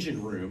the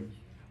engine room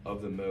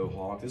of the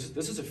Mohawk.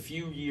 This is a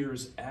few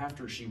years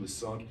after she was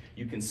sunk.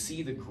 You can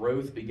see the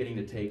growth beginning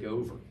to take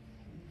over.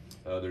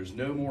 There's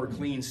no more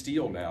clean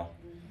steel now.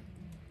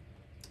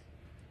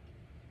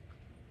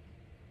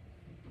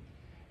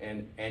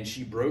 And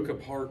she broke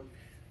apart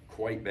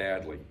quite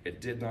badly.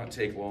 It did not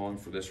take long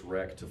for this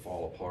wreck to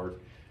fall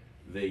apart.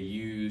 They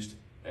used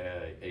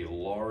a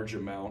large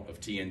amount of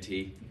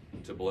TNT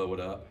to blow it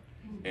up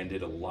and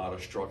did a lot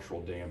of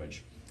structural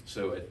damage.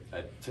 So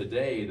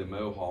today, the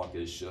Mohawk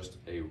is just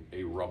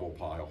a rubble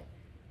pile.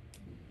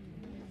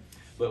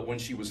 But when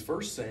she was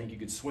first sank, you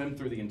could swim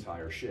through the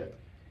entire ship.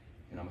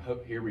 And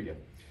here we go.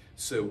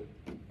 So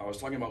I was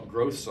talking about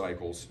growth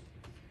cycles,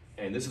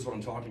 and this is what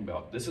I'm talking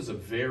about. This is a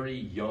very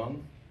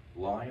young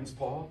lion's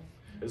paw.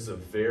 This is a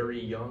very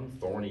young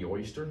thorny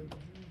oyster.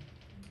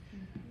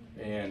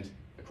 And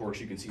of course,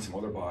 you can see some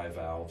other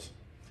bivalves.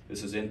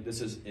 This is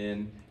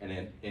in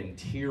an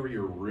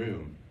interior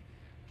room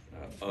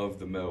of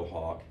the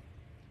Mohawk,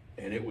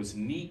 and it was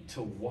neat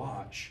to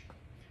watch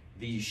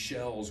these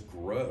shells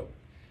grow.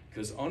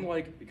 Because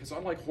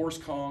unlike horse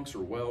conchs or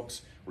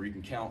whelks, where you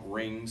can count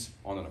rings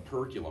on an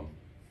operculum,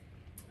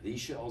 these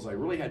shells, I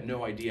really had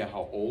no idea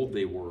how old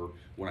they were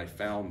when I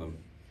found them.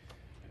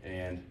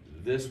 And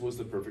this was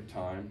the perfect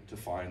time to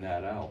find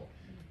that out.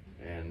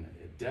 And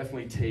it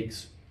definitely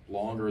takes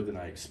longer than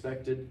I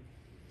expected.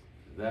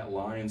 That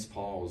lion's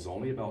paw was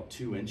only about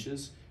 2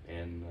 inches,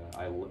 and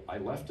I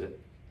left it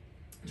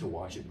to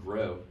watch it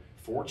grow.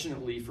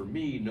 Fortunately for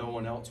me, no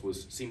one else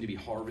seemed to be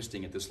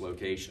harvesting at this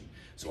location.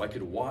 So I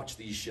could watch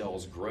these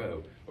shells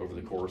grow over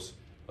the course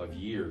of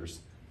years.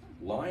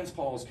 Lion's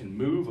paws can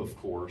move, of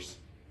course,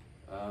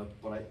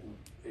 but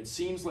it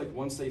seems like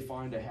once they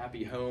find a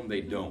happy home,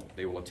 they don't.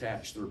 They will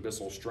attach their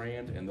abyssal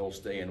strand and they'll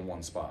stay in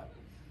one spot.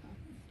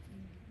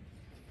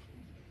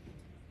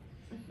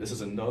 This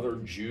is another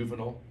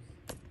juvenile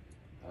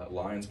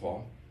lion's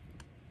paw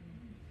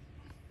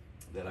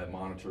that I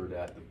monitored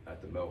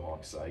at the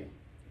Mohawk site.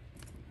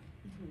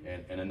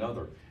 And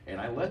another. And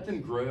I let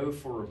them grow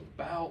for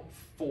about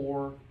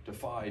 4 to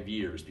 5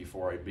 years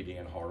before I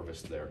began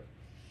harvest there.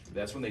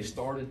 That's when they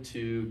started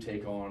to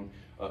take on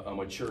a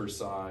mature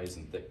size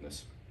and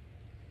thickness.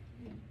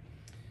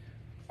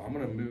 I'm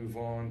going to move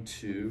on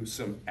to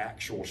some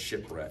actual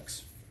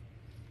shipwrecks,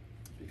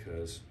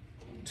 because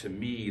to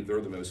me,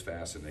 they're the most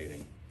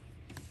fascinating.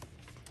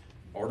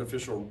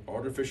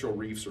 Artificial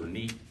reefs are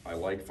neat. I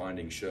like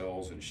finding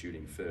shells and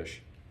shooting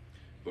fish.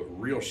 But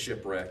real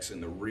shipwrecks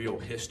and the real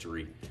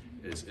history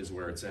is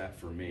where it's at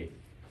for me.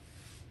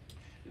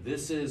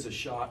 This is a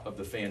shot of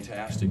the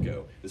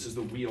Fantastico. This is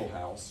the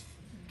wheelhouse.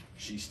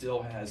 She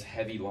still has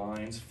heavy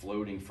lines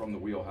floating from the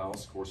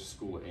wheelhouse. Of course, a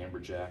school of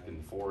amberjack in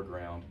the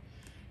foreground.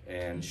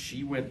 And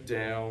she went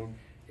down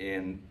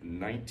in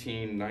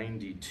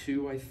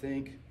 1992, I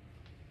think.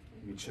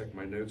 Let me check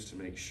my notes to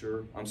make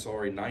sure. I'm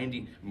sorry,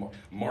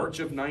 March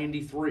of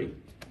 93.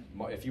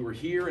 If you were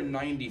here in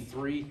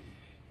 93,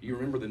 you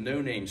remember the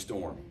no-name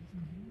storm.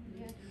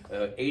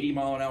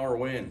 80-mile-an-hour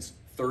winds,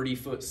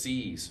 30-foot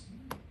seas.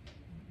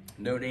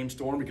 No-name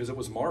storm because it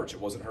was March, it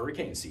wasn't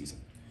hurricane season.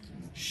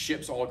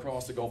 Ships all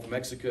across the Gulf of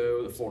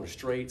Mexico, the Florida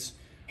Straits,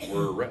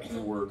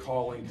 were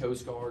calling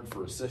Coast Guard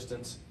for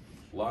assistance.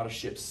 A lot of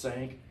ships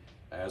sank,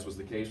 as was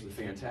the case with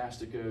the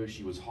Fantastico.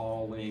 She was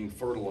hauling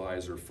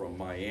fertilizer from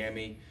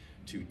Miami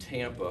to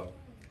Tampa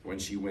when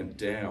she went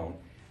down.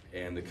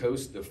 And the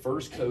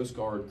first Coast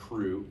Guard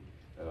crew,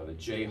 the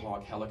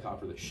Jayhawk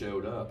helicopter that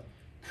showed up,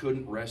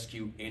 couldn't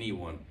rescue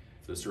anyone.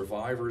 The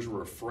survivors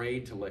were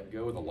afraid to let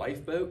go of the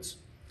lifeboats,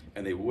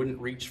 and they wouldn't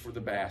reach for the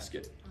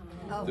basket.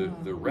 Oh.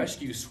 The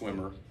rescue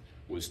swimmer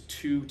was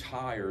too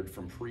tired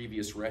from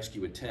previous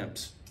rescue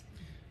attempts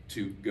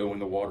to go in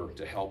the water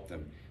to help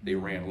them. They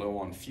ran low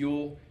on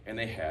fuel, and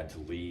they had to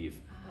leave.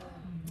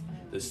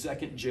 The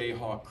second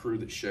Jayhawk crew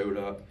that showed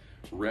up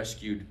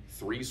rescued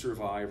 3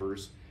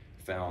 survivors,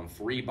 found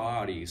 3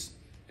 bodies,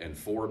 and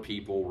 4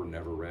 people were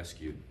never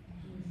rescued.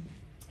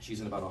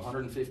 She's in about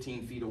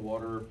 115 feet of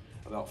water,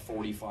 about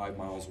 45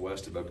 miles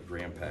west of Boca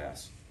Grande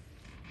Pass,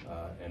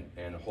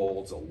 and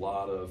holds a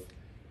lot of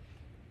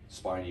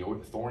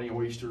thorny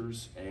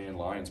oysters and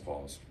lion's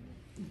paws.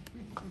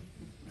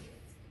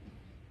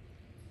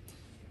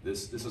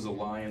 This is a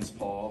lion's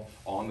paw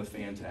on the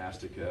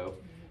Fantastico,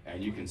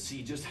 and you can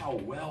see just how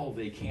well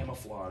they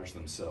camouflage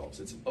themselves.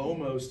 It's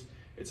almost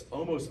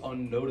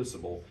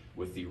unnoticeable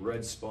with the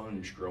red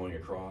sponge growing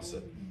across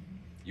it.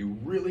 You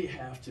really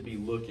have to be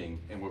looking,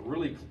 and what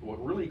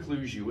really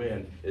clues you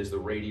in is the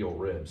radial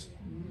ribs,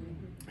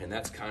 and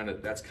that's kind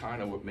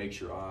of what makes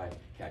your eye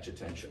catch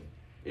attention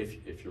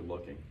if you're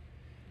looking.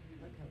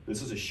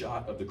 This is a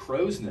shot of the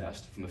crow's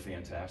nest from the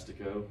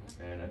Fantastico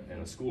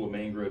and a school of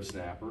mangrove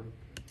snapper.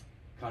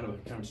 kind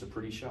of just a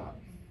pretty shot.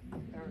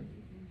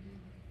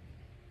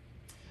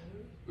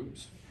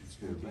 Oops, let's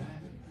go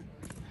back.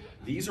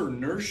 These are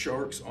nurse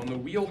sharks on the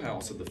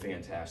wheelhouse of the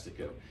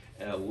Fantastico.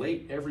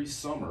 Late every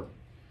summer,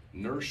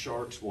 nurse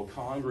sharks will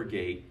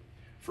congregate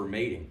for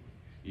mating,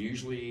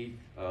 usually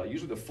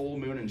the full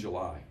moon in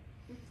July,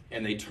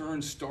 and they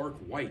turn stark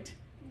white,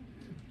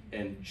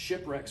 and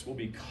shipwrecks will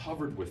be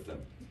covered with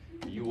them.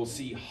 You will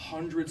see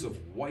hundreds of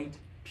white,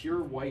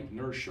 pure white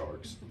nurse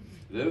sharks.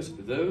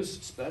 Those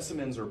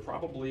specimens are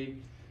probably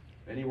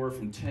anywhere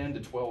from 10 to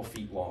 12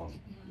 feet long,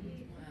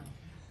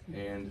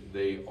 and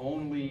the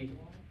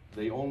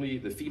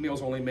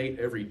females only mate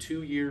every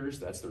 2 years.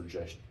 That's their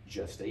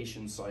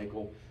gestation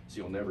cycle, so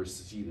you'll never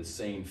see the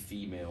same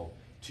female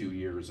 2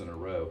 years in a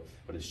row.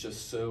 But it's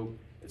just so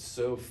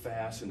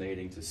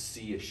fascinating to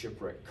see a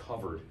shipwreck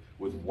covered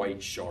with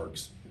white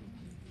sharks,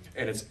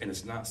 and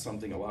it's not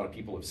something a lot of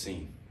people have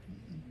seen.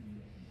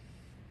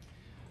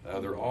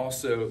 They're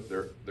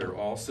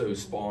also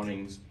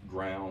spawning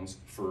grounds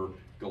for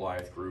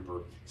Goliath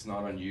grouper. It's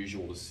not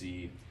unusual to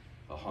see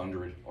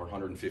 100 or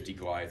 150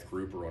 Goliath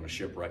grouper on a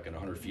shipwreck in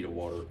 100 feet of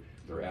water.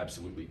 They're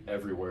absolutely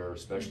everywhere,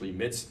 especially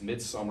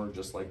midsummer,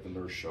 just like the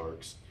nurse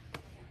sharks.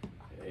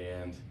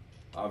 And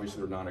obviously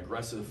they're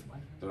non-aggressive,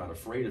 they're not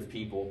afraid of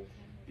people.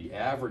 The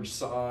average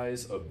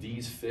size of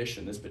these fish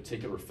in this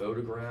particular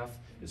photograph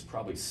is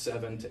probably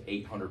 700 to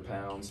 800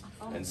 pounds,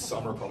 and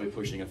some are probably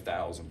pushing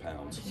 1,000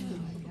 pounds.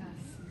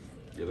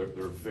 Yeah,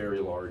 they're very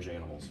large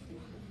animals.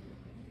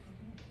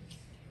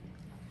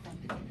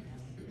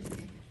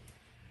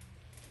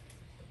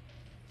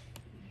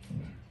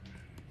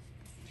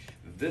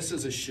 This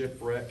is a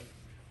shipwreck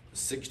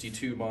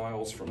 62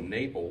 miles from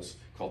Naples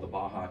called the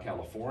Baja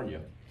California.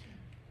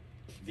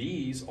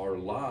 These are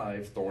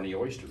live thorny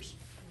oysters.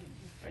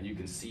 And you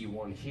can see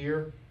one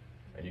here,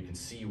 and you can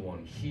see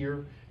one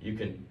here.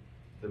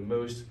 The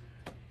most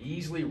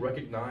easily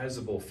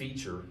recognizable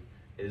feature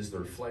is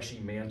their fleshy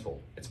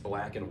mantle. It's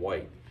black and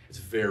white. It's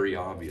very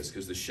obvious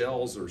because the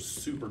shells are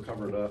super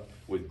covered up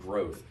with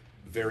growth.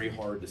 Very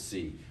hard to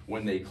see.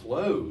 When they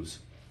close,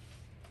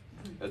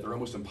 they're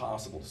almost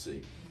impossible to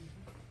see.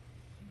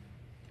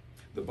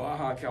 The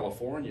Baja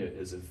California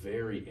is a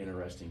very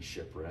interesting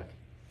shipwreck.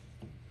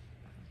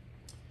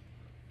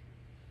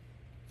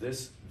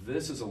 This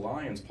is a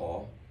lion's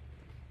paw,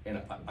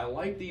 and I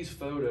like these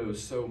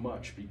photos so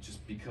much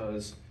just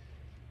because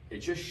it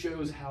just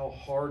shows how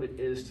hard it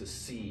is to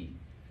see.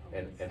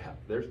 And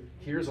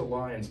here's a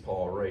lion's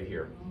paw right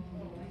here,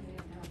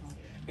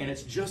 and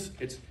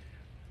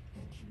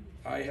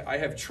I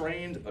have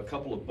trained a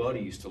couple of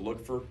buddies to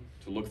look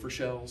for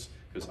shells,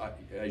 because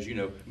as you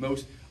know,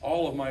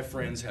 all of my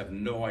friends have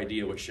no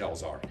idea what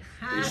shells are.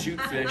 They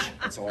shoot fish,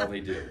 that's all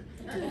they do.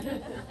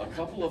 A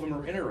couple of them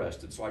are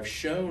interested, so I've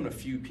shown a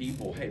few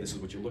people, hey, this is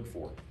what you look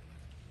for.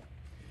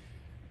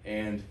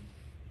 And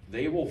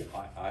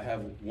I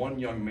have one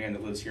young man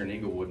that lives here in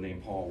Englewood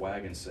named Paul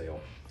Wagonsail,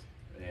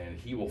 and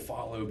he will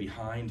follow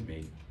behind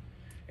me.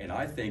 And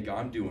I think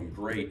I'm doing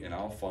great, and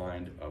I'll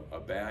find a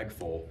bag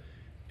full,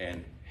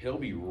 and he'll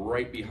be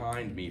right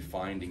behind me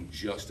finding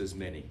just as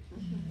many.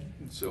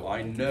 So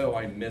I know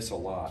I miss a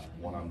lot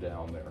when I'm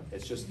down there.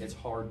 It's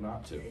hard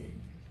not to.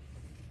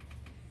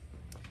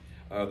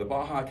 The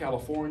Baja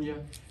California,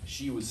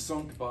 she was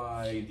sunk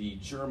by the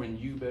German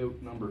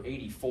U-boat number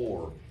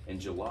 84 in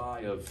July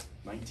of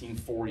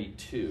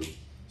 1942,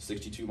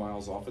 62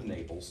 miles off of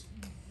Naples.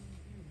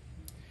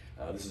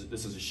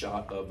 This is a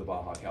shot of the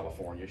Baja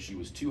California. She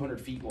was 200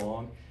 feet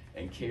long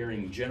and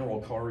carrying general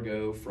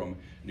cargo from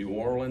New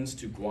Orleans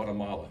to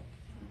Guatemala,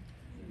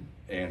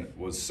 and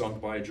was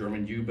sunk by a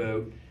German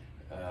U-boat.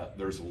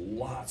 There's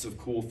lots of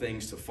cool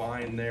things to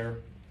find there.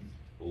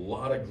 A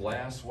lot of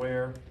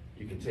glassware.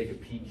 You can take a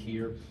peek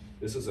here.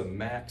 This is a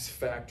Max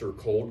Factor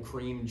cold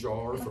cream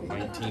jar from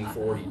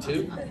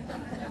 1942.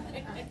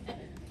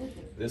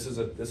 This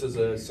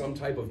is some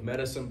type of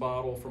medicine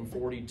bottle from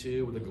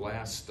 42 with a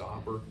glass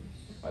stopper.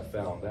 I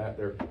found that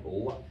there.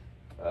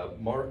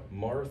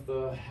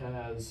 Martha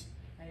has,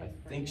 I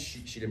think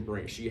she didn't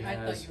bring, she has.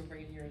 I thought you were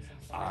bringing yours.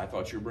 I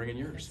thought you were bringing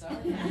yours.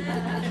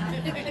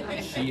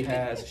 Sorry.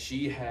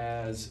 She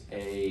has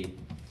a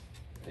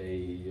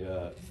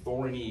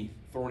thorny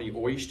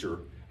oyster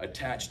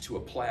attached to a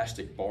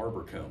plastic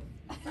barber comb.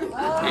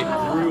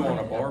 It grew on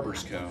a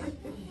barber's comb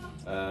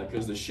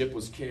because the ship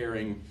was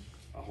carrying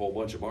a whole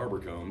bunch of barber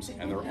combs,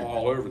 and they're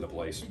all over the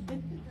place.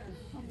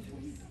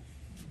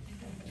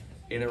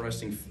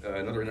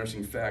 Another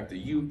interesting fact, the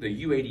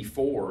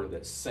U-84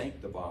 that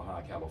sank the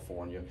Baja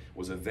California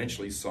was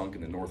eventually sunk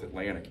in the North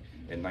Atlantic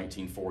in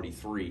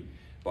 1943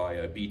 by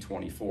a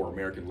B-24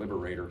 American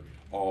Liberator.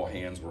 All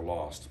hands were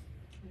lost.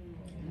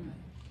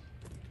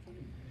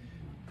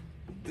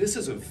 This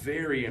is a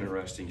very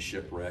interesting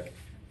shipwreck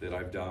that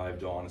I've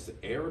dived on. It's the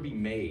Araby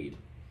Maid,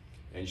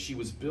 and she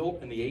was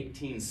built in the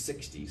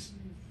 1860s.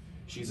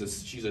 She's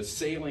a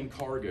sailing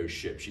cargo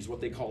ship. She's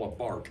what they call a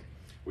bark,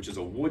 which is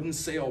a wooden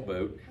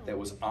sailboat that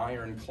was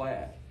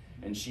ironclad.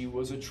 And she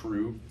was a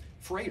true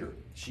freighter.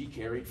 She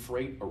carried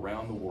freight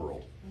around the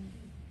world.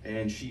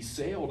 And she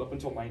sailed up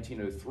until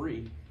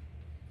 1903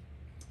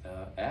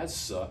 as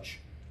such,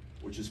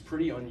 which is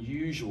pretty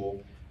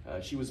unusual.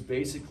 She was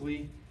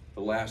basically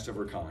the last of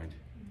her kind.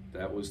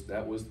 That was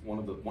one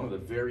of the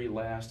very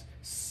last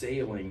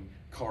sailing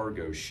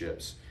cargo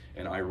ships.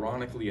 And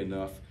ironically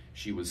enough,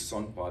 she was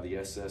sunk by the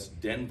SS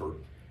Denver,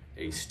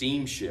 a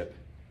steamship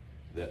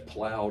that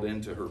plowed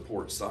into her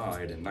port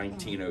side in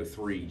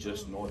 1903,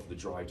 just north of the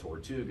Dry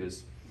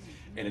Tortugas.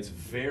 And it's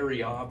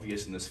very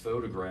obvious in this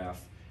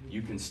photograph.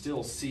 You can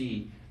still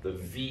see the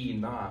V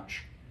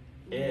notch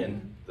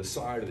in the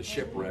side of the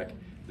shipwreck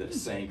that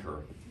sank her.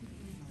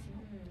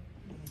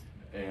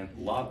 And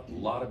a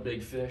lot of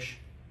big fish,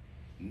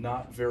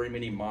 not very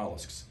many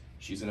mollusks.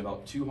 She's in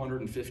about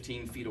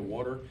 215 feet of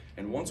water,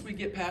 and once we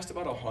get past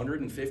about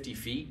 150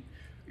 feet,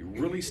 you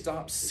really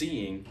stop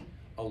seeing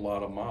a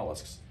lot of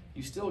mollusks.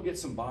 You still get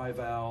some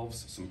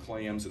bivalves, some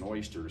clams and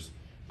oysters,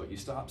 but you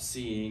stop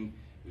seeing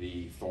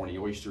the thorny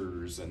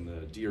oysters and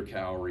the deer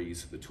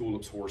cowries, the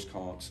tulips, horse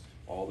conchs,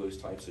 all those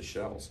types of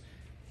shells.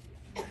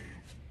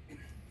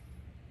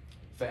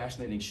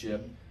 Fascinating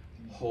ship,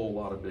 whole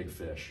lot of big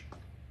fish.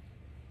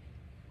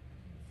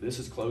 This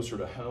is closer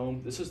to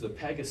home. This is the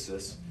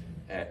Pegasus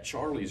at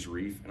Charlie's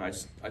Reef, and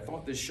I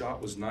thought this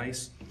shot was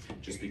nice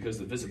just because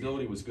the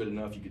visibility was good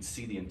enough. You could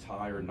see the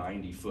entire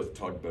 90-foot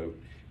tugboat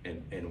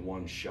in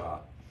one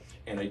shot.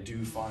 And I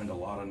do find a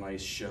lot of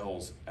nice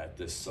shells at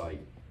this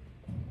site.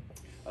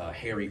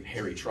 Hairy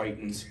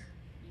tritons,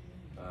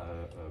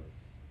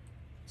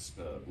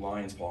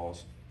 lion's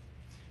paws.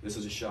 This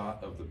is a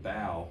shot of the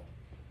bow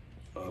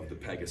of the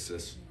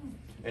Pegasus.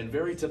 And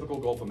very typical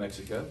Gulf of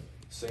Mexico.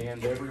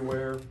 Sand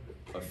everywhere,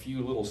 a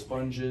few little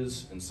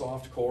sponges and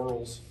soft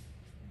corals,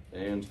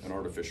 and an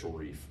artificial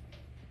reef.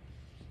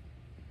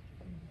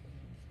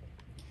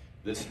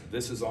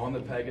 This is on the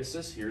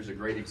Pegasus. Here's a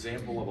great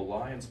example of a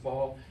lion's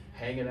paw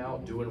hanging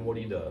out doing what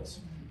he does,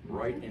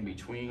 right in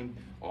between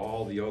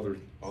all the other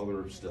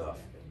stuff.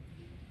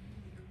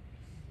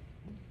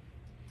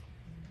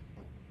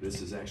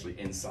 This is actually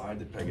inside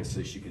the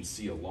Pegasus. You can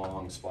see a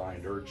long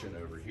spined urchin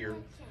over here,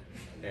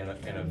 and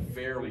a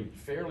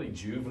fairly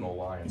juvenile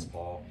lion's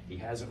paw. He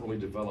hasn't really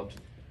developed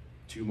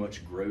too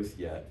much growth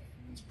yet.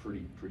 It's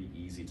pretty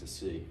easy to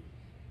see.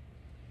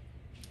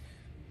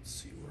 Let's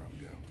see where I'm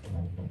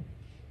going.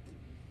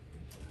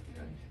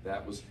 Okay,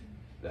 that was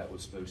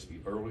supposed to be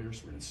earlier,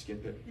 so we're gonna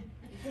skip it.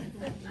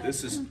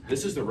 This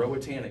is the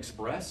Roatan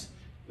Express.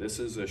 This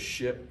is a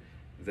ship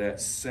that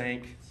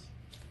sank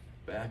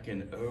back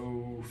in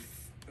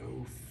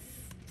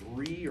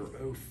 03 or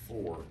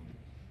 04.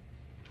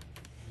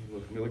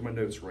 Let me look at my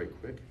notes right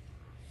quick.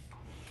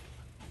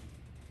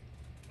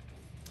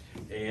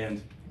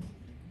 And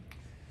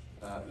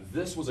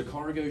this was a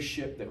cargo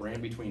ship that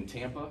ran between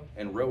Tampa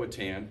and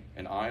Roatan,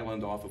 an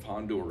island off of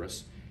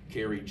Honduras,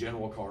 carried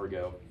general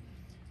cargo,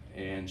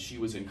 and she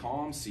was in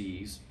calm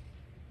seas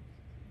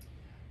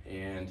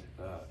and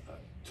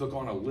took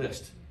on a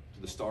list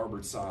to the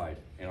starboard side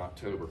in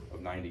October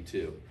of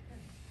 '92.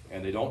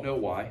 And they don't know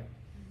why,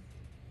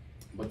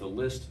 but the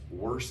list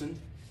worsened.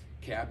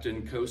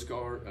 Captain Coast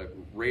Guard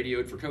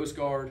radioed for Coast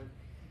Guard,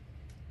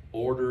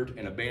 ordered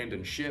an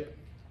abandoned ship.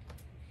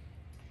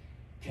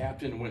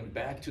 Captain went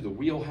back to the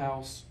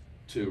wheelhouse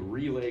to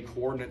relay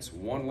coordinates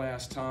one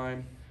last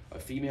time. A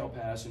female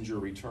passenger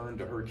returned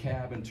to her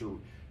cabin to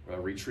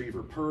retrieve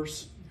her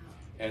purse,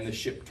 and the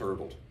ship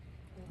turtled.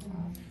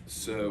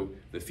 So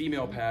the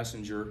female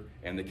passenger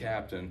and the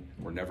captain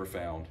were never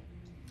found,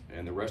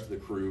 and the rest of the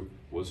crew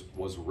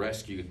was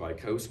rescued by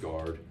Coast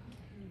Guard.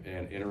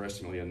 And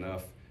interestingly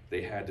enough,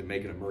 they had to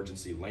make an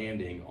emergency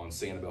landing on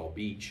Sanibel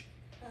Beach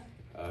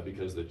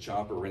because the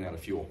chopper ran out of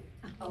fuel.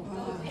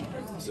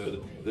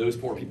 So those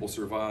poor people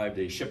survived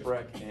a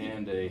shipwreck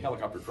and a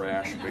helicopter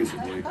crash,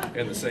 basically,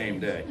 in the same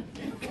day.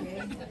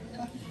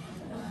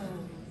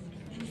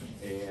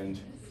 And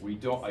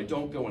I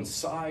don't go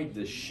inside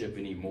this ship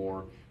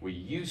anymore. We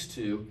used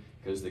to,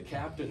 because the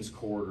captain's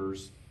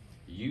quarters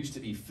used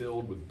to be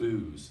filled with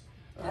booze.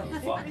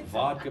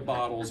 Vodka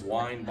bottles,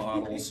 wine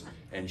bottles,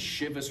 and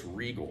Chivas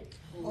Regal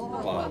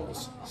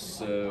bottles.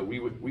 So we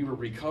would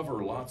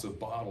recover lots of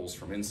bottles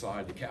from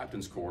inside the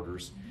captain's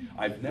quarters.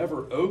 I've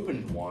never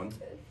opened one.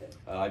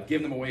 I've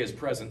given them away as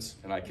presents,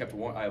 and I kept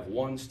one. I have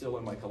one still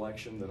in my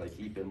collection that I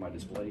keep in my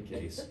display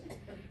case.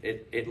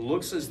 It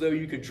looks as though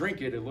you could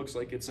drink it. It looks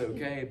like it's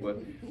okay,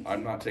 but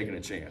I'm not taking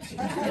a chance.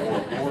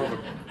 More of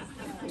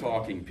a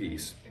talking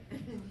piece.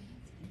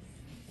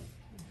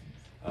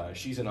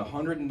 She's in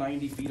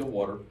 190 feet of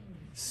water,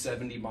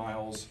 70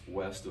 miles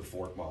west of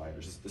Fort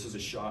Myers. This is a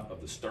shot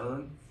of the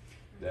stern.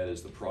 That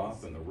is the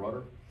prop and the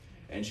rudder.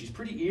 And she's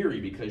pretty eerie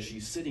because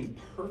she's sitting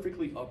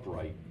perfectly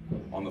upright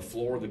on the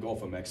floor of the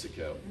Gulf of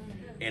Mexico.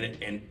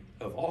 And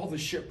of all the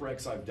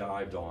shipwrecks I've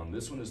dived on,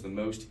 this one is the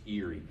most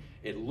eerie.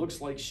 It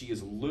looks like she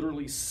is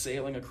literally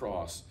sailing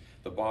across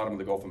the bottom of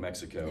the Gulf of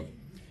Mexico.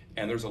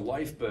 And there's a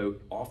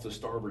lifeboat off the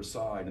starboard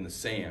side in the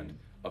sand,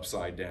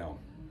 upside down.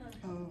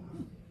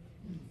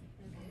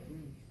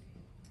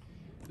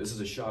 This is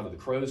a shot of the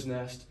crow's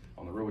nest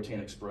on the Roatan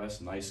Express,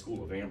 nice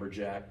school of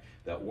amberjack.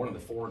 That one in the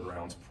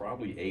foreground's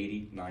probably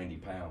 80, 90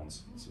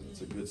 pounds.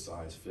 It's a good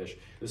sized fish.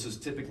 This is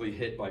typically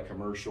hit by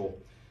commercial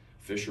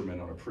fishermen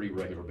on a pretty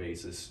regular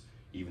basis,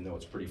 even though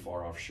it's pretty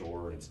far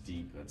offshore and it's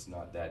deep. It's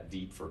not that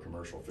deep for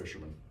commercial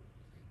fishermen.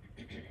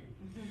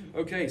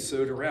 Okay,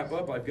 so to wrap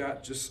up, I've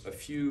got just a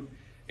few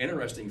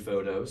interesting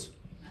photos.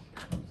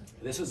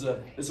 This is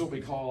what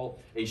we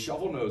call a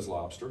shovel-nosed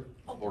lobster,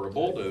 or a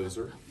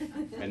bulldozer,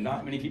 and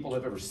not many people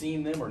have ever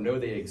seen them or know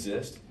they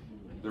exist.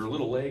 Their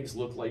little legs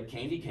look like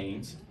candy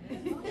canes,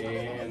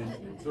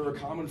 and they're a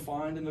common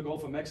find in the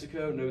Gulf of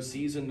Mexico. No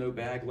season, no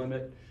bag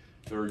limit.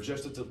 They're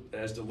just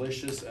as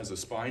delicious as a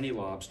spiny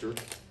lobster,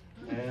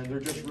 and they're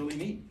just really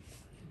neat.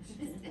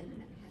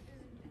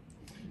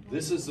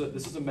 This is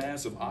a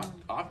mass of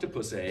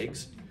octopus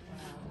eggs,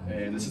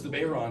 and this is the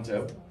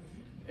Bayronto,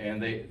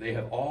 and they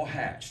have all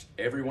hatched.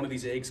 Every one of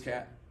these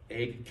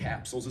egg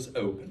capsules is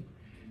open,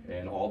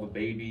 and all the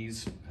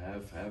babies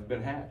have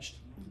been hatched.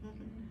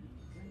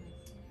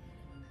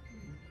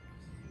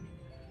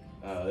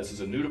 This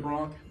is a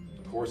nudibranch.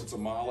 Of course, it's a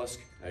mollusk,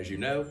 as you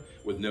know,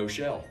 with no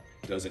shell.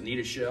 Doesn't need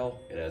a shell.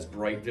 It has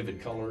bright,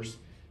 vivid colors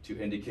to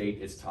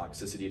indicate its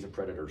toxicity to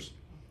predators.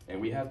 And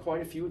we have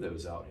quite a few of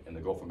those out in the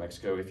Gulf of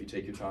Mexico if you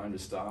take your time to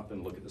stop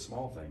and look at the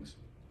small things.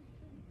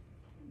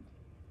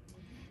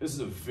 This is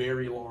a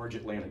very large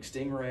Atlantic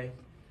stingray.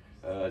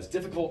 It's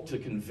difficult to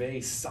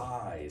convey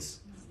size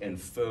in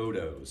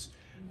photos,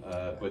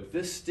 but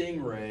this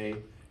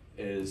stingray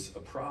is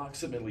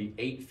approximately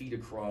 8 feet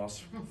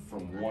across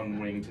from one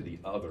wing to the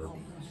other.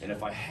 And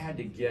if I had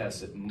to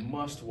guess, it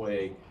must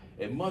weigh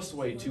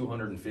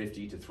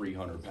 250 to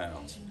 300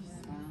 pounds.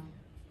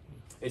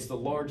 It's the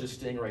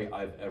largest stingray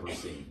I've ever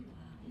seen.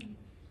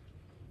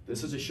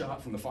 This is a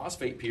shot from the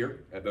phosphate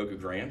pier at Boca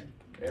Grande.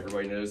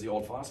 Everybody knows the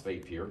old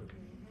phosphate pier,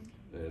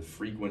 the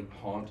frequent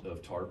haunt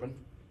of tarpon.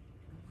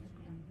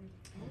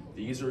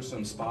 These are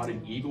some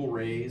spotted eagle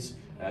rays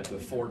at the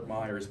Fort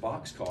Myers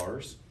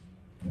boxcars.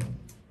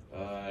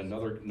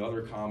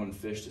 Another common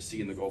fish to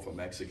see in the Gulf of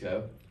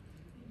Mexico.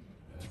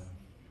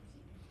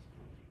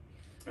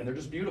 And they're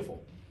just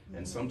beautiful.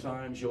 And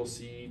sometimes you'll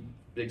see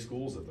big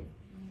schools of them.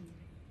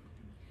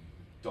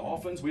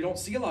 Dolphins, we don't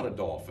see a lot of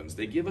dolphins.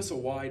 They give us a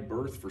wide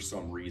berth for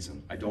some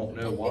reason. I don't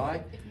know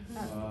why.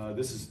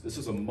 This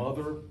is a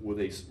mother with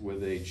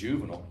a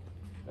juvenile.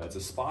 It's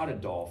a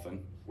spotted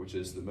dolphin, which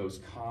is the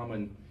most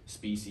common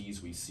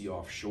species we see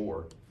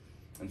offshore.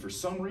 And for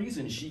some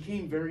reason, she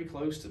came very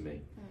close to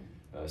me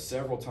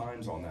several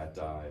times on that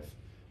dive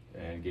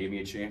and gave me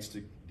a chance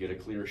to get a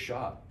clear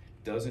shot.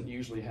 Doesn't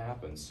usually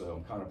happen, so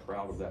I'm kind of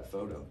proud of that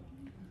photo.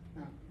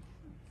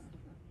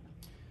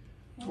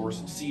 Of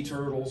course, sea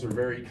turtles are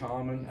very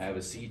common. I have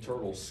a sea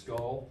turtle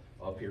skull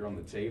up here on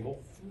the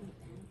table.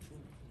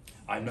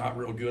 I'm not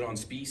real good on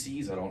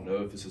species. I don't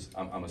know if this is,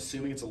 I'm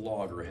assuming it's a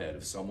loggerhead.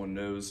 If someone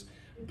knows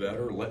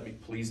better,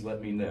 please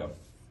let me know.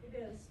 It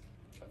is.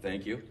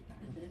 Thank you.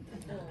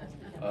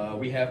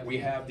 We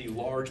have the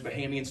large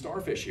Bahamian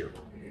starfish here.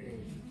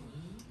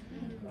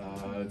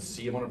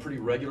 See them on a pretty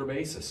regular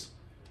basis.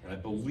 And I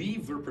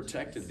believe they're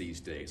protected these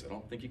days. I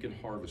don't think you can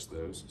harvest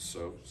those,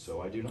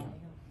 so I do not.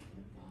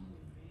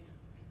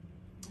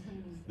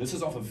 This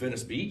is off of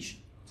Venice Beach.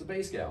 It's a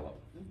bay scallop.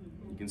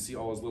 You can see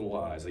all his little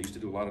eyes. I used to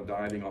do a lot of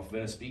diving off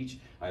Venice Beach.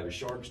 I have a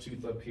shark's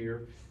tooth up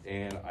here,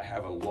 and I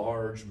have a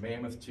large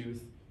mammoth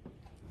tooth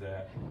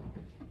that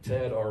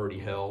Ted already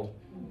held.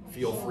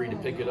 Feel free to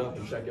pick it up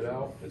and check it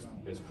out.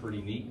 It's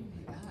pretty neat.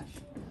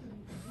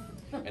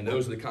 And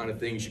those are the kind of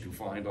things you can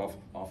find off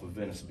of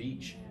Venice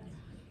Beach.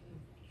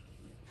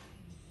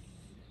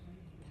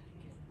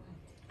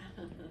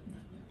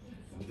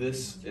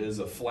 This is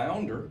a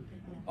flounder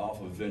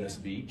off of Venice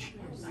Beach.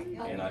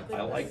 And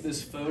I like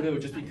this photo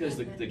just because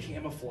the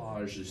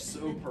camouflage is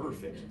so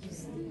perfect.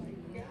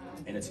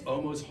 And it's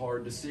almost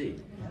hard to see.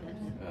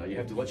 You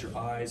have to let your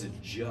eyes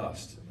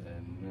adjust.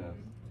 And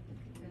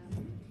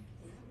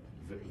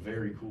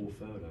very cool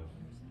photo.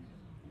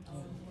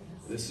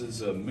 This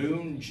is a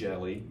moon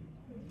jelly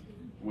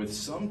with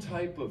some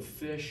type of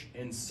fish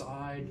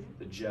inside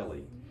the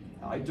jelly.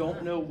 I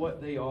don't know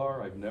what they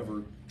are. I've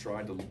never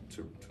tried to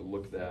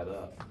look that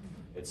up.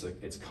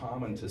 It's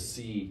common to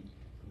see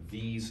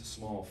these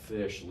small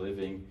fish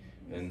living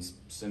in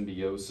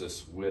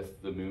symbiosis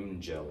with the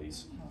moon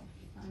jellies.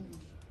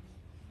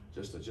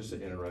 Just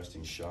an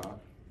interesting shot.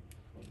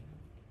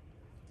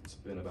 It's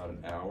been about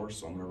an hour,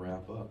 so I'm going to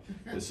wrap up.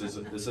 This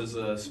is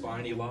a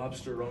spiny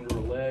lobster under a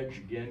ledge.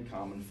 Again,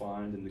 common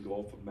find in the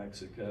Gulf of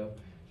Mexico.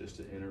 Just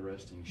an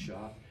interesting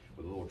shot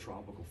with a little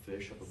tropical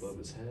fish up above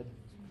his head.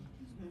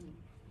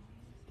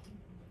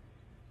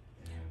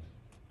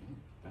 And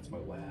that's my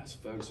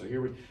last photo. So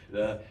here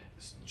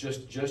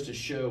just to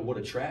show what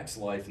attracts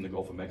life in the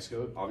Gulf of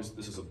Mexico. Obviously,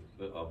 this is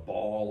a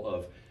ball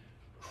of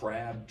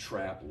crab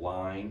trap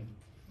line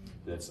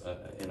that's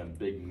in a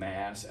big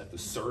mass at the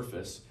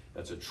surface.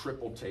 That's a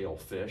triple tail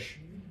fish.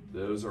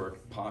 Those are a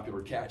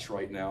popular catch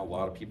right now. A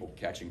lot of people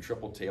catching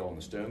triple tail on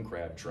the stone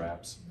crab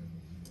traps.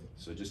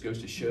 So it just goes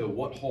to show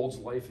what holds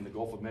life in the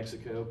Gulf of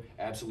Mexico.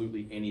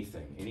 Absolutely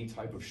anything, any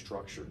type of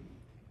structure.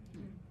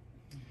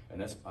 And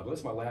that's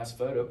my last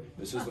photo.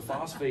 This is the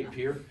phosphate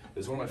pier.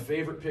 This is one of my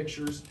favorite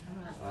pictures.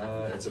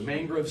 It's a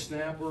mangrove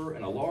snapper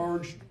and a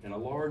large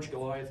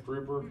Goliath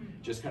grouper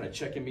just kind of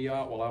checking me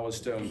out while I was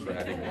stone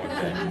crabbing one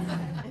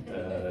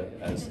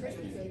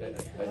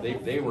day.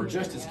 They were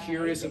just as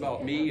curious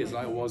about me as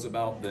I was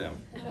about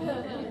them.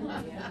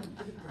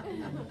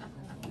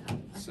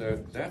 So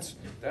that's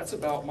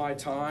about my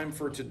time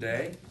for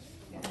today.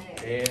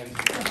 And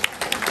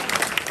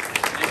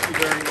thank you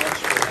very much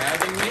for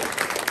having me.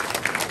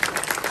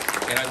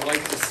 And I'd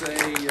like to say,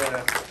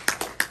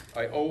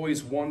 I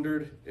always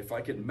wondered if I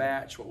could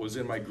match what was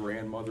in my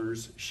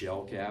grandmother's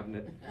shell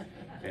cabinet.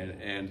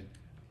 And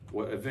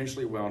what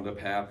eventually wound up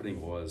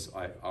happening was,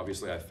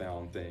 obviously I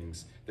found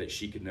things that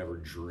she could never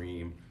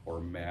dream or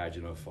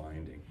imagine of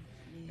finding.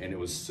 And it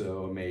was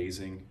so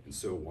amazing and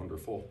so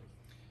wonderful.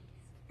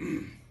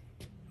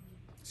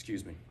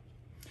 Excuse me.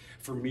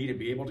 For me to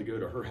be able to go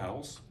to her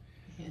house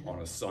on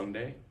a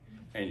Sunday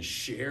and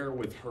share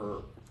with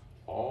her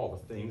all the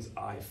things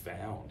I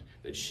found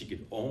that she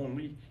could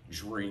only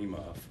dream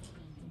of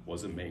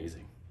was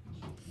amazing.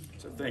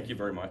 So thank you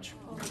very much.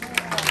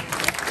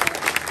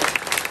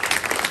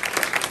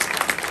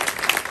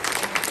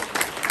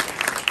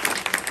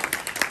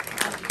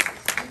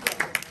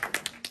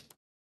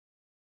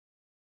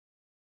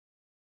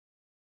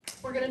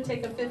 We're going to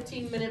take a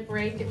 15-minute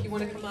break if you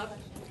want to come up.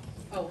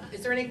 Oh,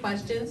 is there any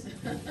questions?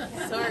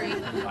 Sorry.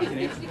 I can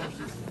answer.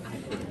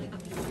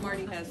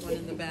 Marty has one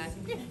in the back.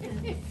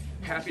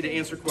 Happy to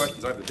answer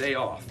questions. I have the day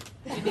off.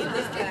 You need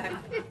this back.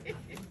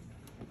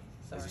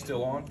 Is it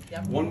still on?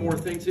 Yep. One more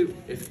thing too.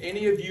 If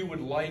any of you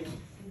would like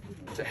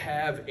to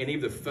have any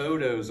of the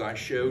photos I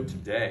showed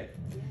today,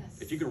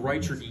 if you could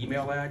write your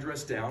email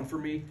address down for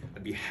me,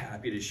 I'd be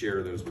happy to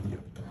share those with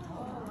you.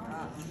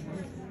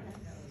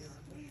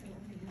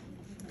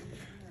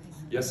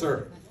 Yes,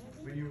 sir.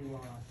 When you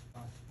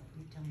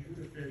shoot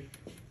a fish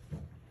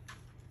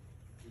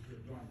with your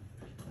gun,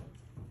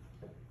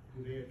 do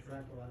they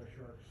attract a lot of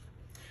sharks?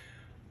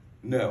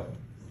 No.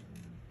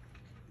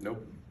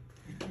 Nope.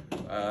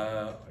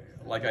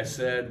 Like I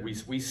said,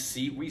 we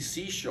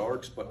see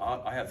sharks, but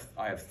I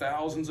have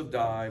thousands of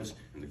dives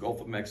in the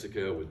Gulf of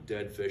Mexico with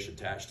dead fish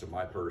attached to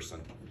my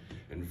person,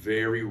 and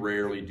very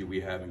rarely do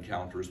we have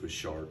encounters with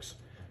sharks.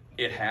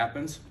 It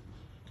happens,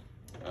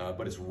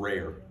 but it's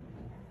rare.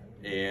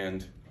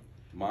 And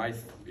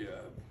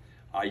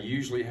I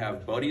usually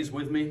have buddies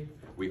with me.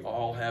 We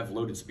all have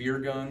loaded spear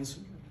guns,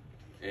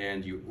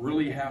 and you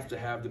really have to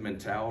have the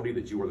mentality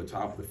that you are the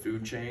top of the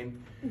food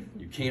chain.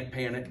 You can't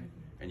panic,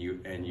 and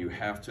you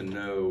have to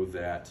know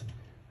that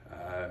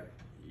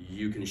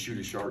you can shoot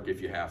a shark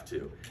if you have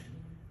to.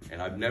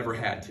 And I've never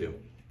had to,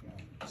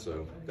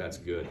 so that's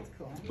good.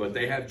 But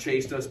they have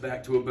chased us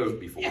back to a boat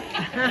before.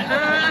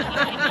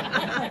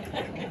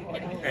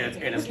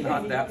 And it's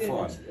not that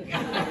fun.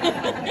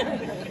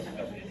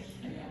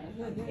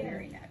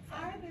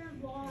 Are there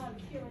laws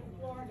here in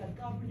Florida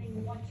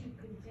governing what you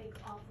can take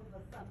off of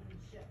a sunken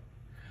ship?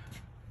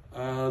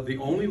 The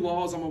only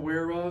laws I'm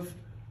aware of,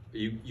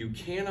 you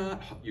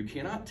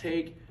cannot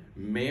take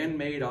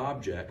man-made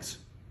objects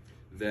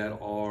that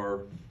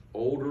are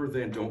older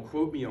than, don't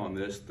quote me on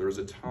this, there's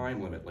a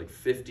time limit, like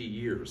 50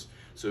 years.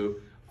 So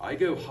I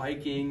go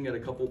hiking at a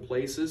couple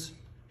places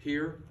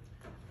here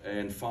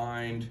and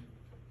find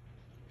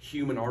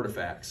human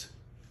artifacts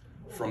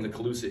from the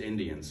Calusa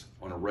Indians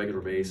on a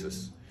regular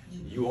basis.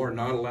 You are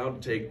not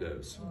allowed to take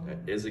those. That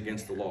is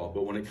against the law.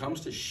 But when it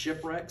comes to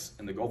shipwrecks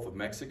in the Gulf of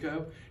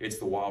Mexico, it's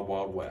the wild,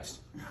 wild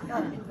west.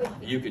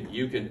 You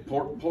can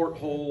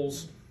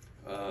portholes,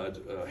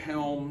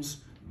 helms,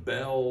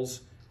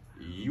 bells.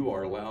 You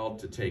are allowed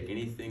to take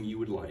anything you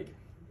would like.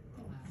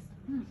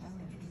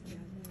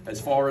 As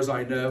far as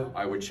I know,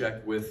 I would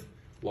check with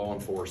law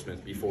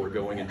enforcement before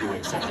going and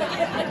doing something.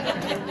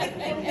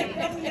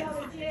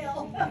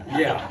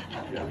 Yeah.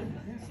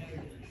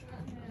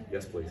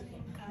 Yes, please.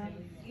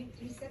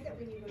 You said that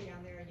when you go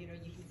down there, you can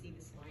see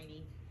the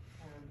spiny,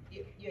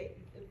 you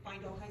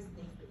find all kinds of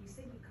things, but you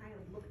said you kind of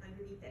look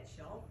underneath that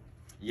shelf.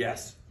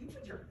 Yes. You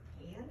put your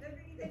hand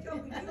underneath that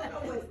shelf, but you don't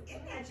know what's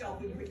in that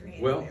shelf when you put your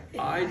hand Well, in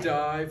there. I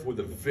dive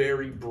with a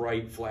very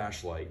bright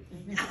flashlight.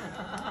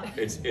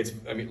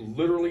 I mean,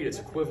 literally, it's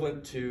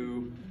equivalent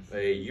to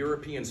a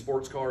European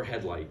sports car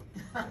headlight.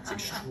 It's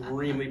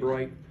extremely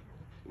bright.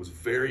 It was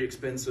very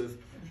expensive,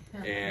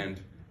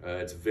 and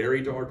it's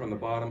very dark on the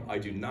bottom. I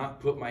do not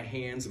put my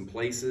hands in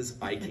places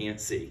I can't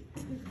see.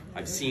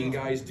 I've seen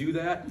guys do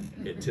that.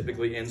 It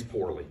typically ends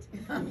poorly.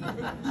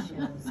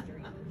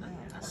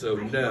 So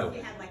no,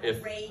 You had like a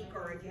rake,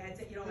 or if you had,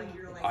 like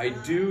you're like. I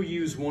do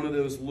use one of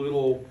those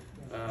little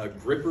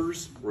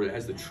grippers where it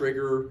has the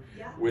trigger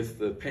with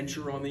the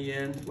pincher on the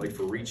end, like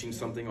for reaching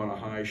something on a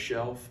high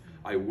shelf.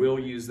 I will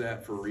use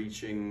that for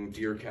reaching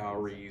deer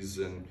cowries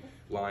and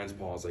lion's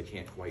paws I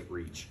can't quite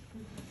reach.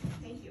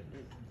 Thank you.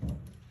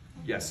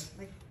 Yes.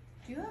 Like,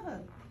 do you have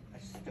a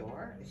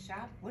store, a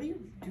shop? What do you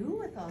do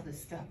with all this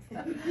stuff?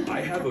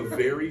 I have a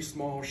very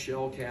small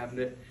shell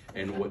cabinet,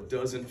 and what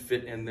doesn't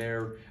fit in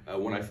there,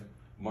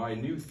 my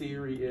new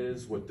theory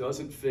is what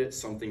doesn't fit,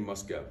 something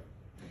must go.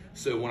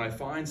 So when I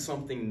find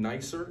something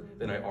nicer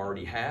than I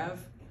already have,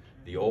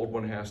 the old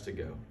one has to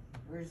go.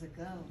 Where's it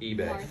go?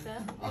 eBay.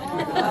 Martha?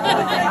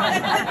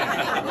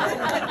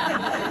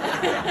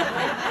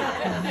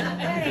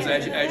 Because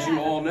as you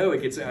all know,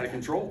 it gets out of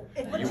control.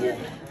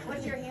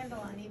 What's your handle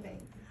on eBay?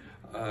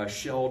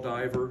 Shell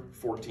Diver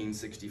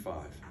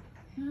 1465.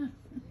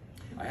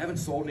 I haven't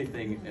sold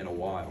anything in a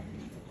while,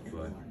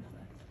 but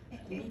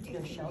You need to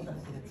go shell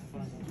diving. It's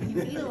fun.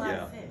 You eat a lot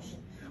of fish.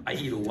 I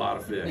eat a lot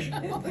of fish.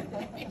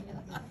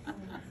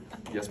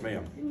 Yes,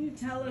 ma'am. Can you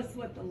tell us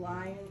what the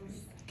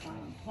lion's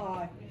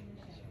paw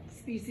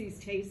species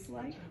tastes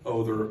like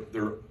Oh,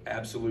 they're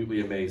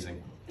absolutely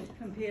amazing.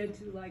 compared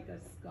to like a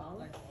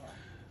skull?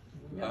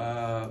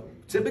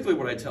 Typically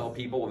what I tell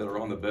people that are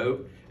on the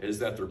boat is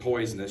that they're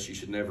poisonous, you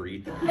should never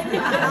eat them.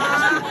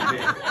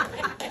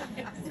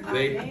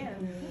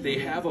 They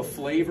have a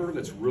flavor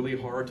that's really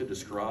hard to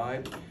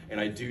describe, and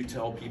I do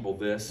tell people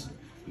this: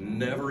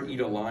 never eat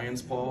a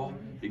lion's paw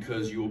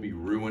because you will be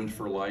ruined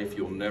for life.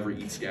 You'll never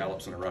eat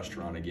scallops in a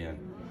restaurant again.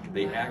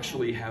 They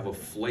actually have a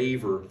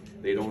flavor.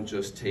 They don't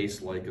just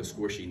taste like a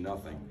squishy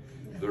nothing.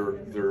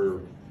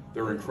 They're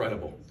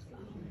incredible.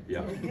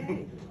 Yeah.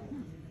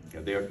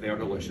 Yeah, they are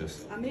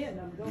delicious. I'm in,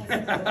 I'm going.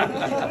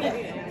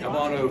 Come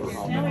on over.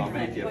 I'll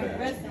make you a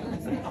batch.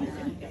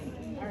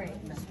 All right.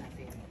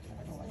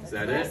 Is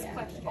that it? Last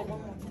question. Oh,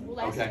 one more.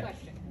 Last Okay.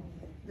 question.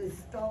 The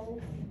skull,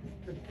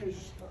 the fish,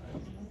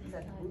 is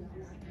that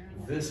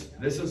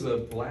This is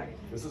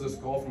a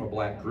skull from a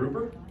black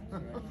grouper.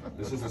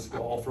 This is a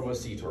skull from a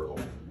sea turtle.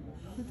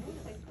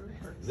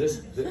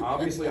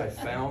 Obviously I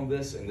found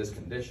this in this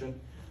condition.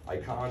 I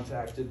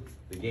contacted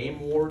the game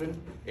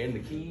warden in the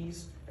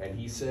Keys, and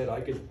he said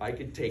I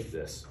could take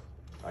this.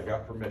 I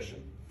got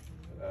permission.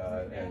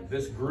 And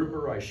this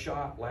grouper I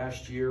shot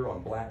last year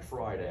on Black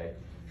Friday.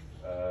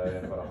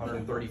 In about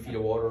 130 feet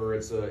of water.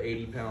 It's a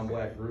 80-pound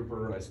black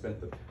grouper, and I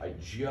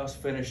just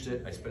finished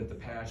it. I spent the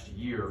past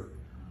year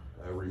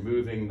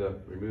removing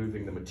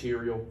the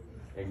material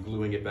and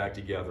gluing it back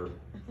together.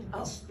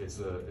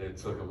 It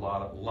took a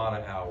lot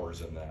of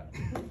hours in that,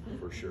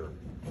 for sure.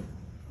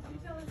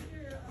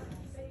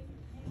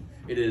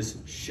 It is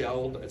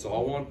shelled. It's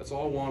all one,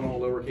 all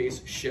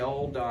lowercase.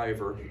 Shell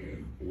Diver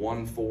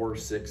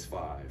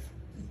 1465.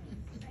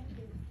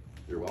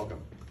 You're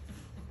welcome.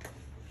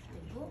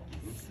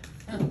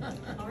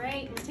 All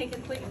right, we'll take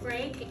a quick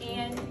break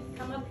and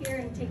come up here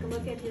and take a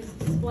look at his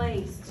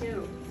displays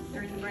too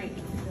during the break.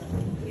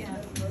 Yeah.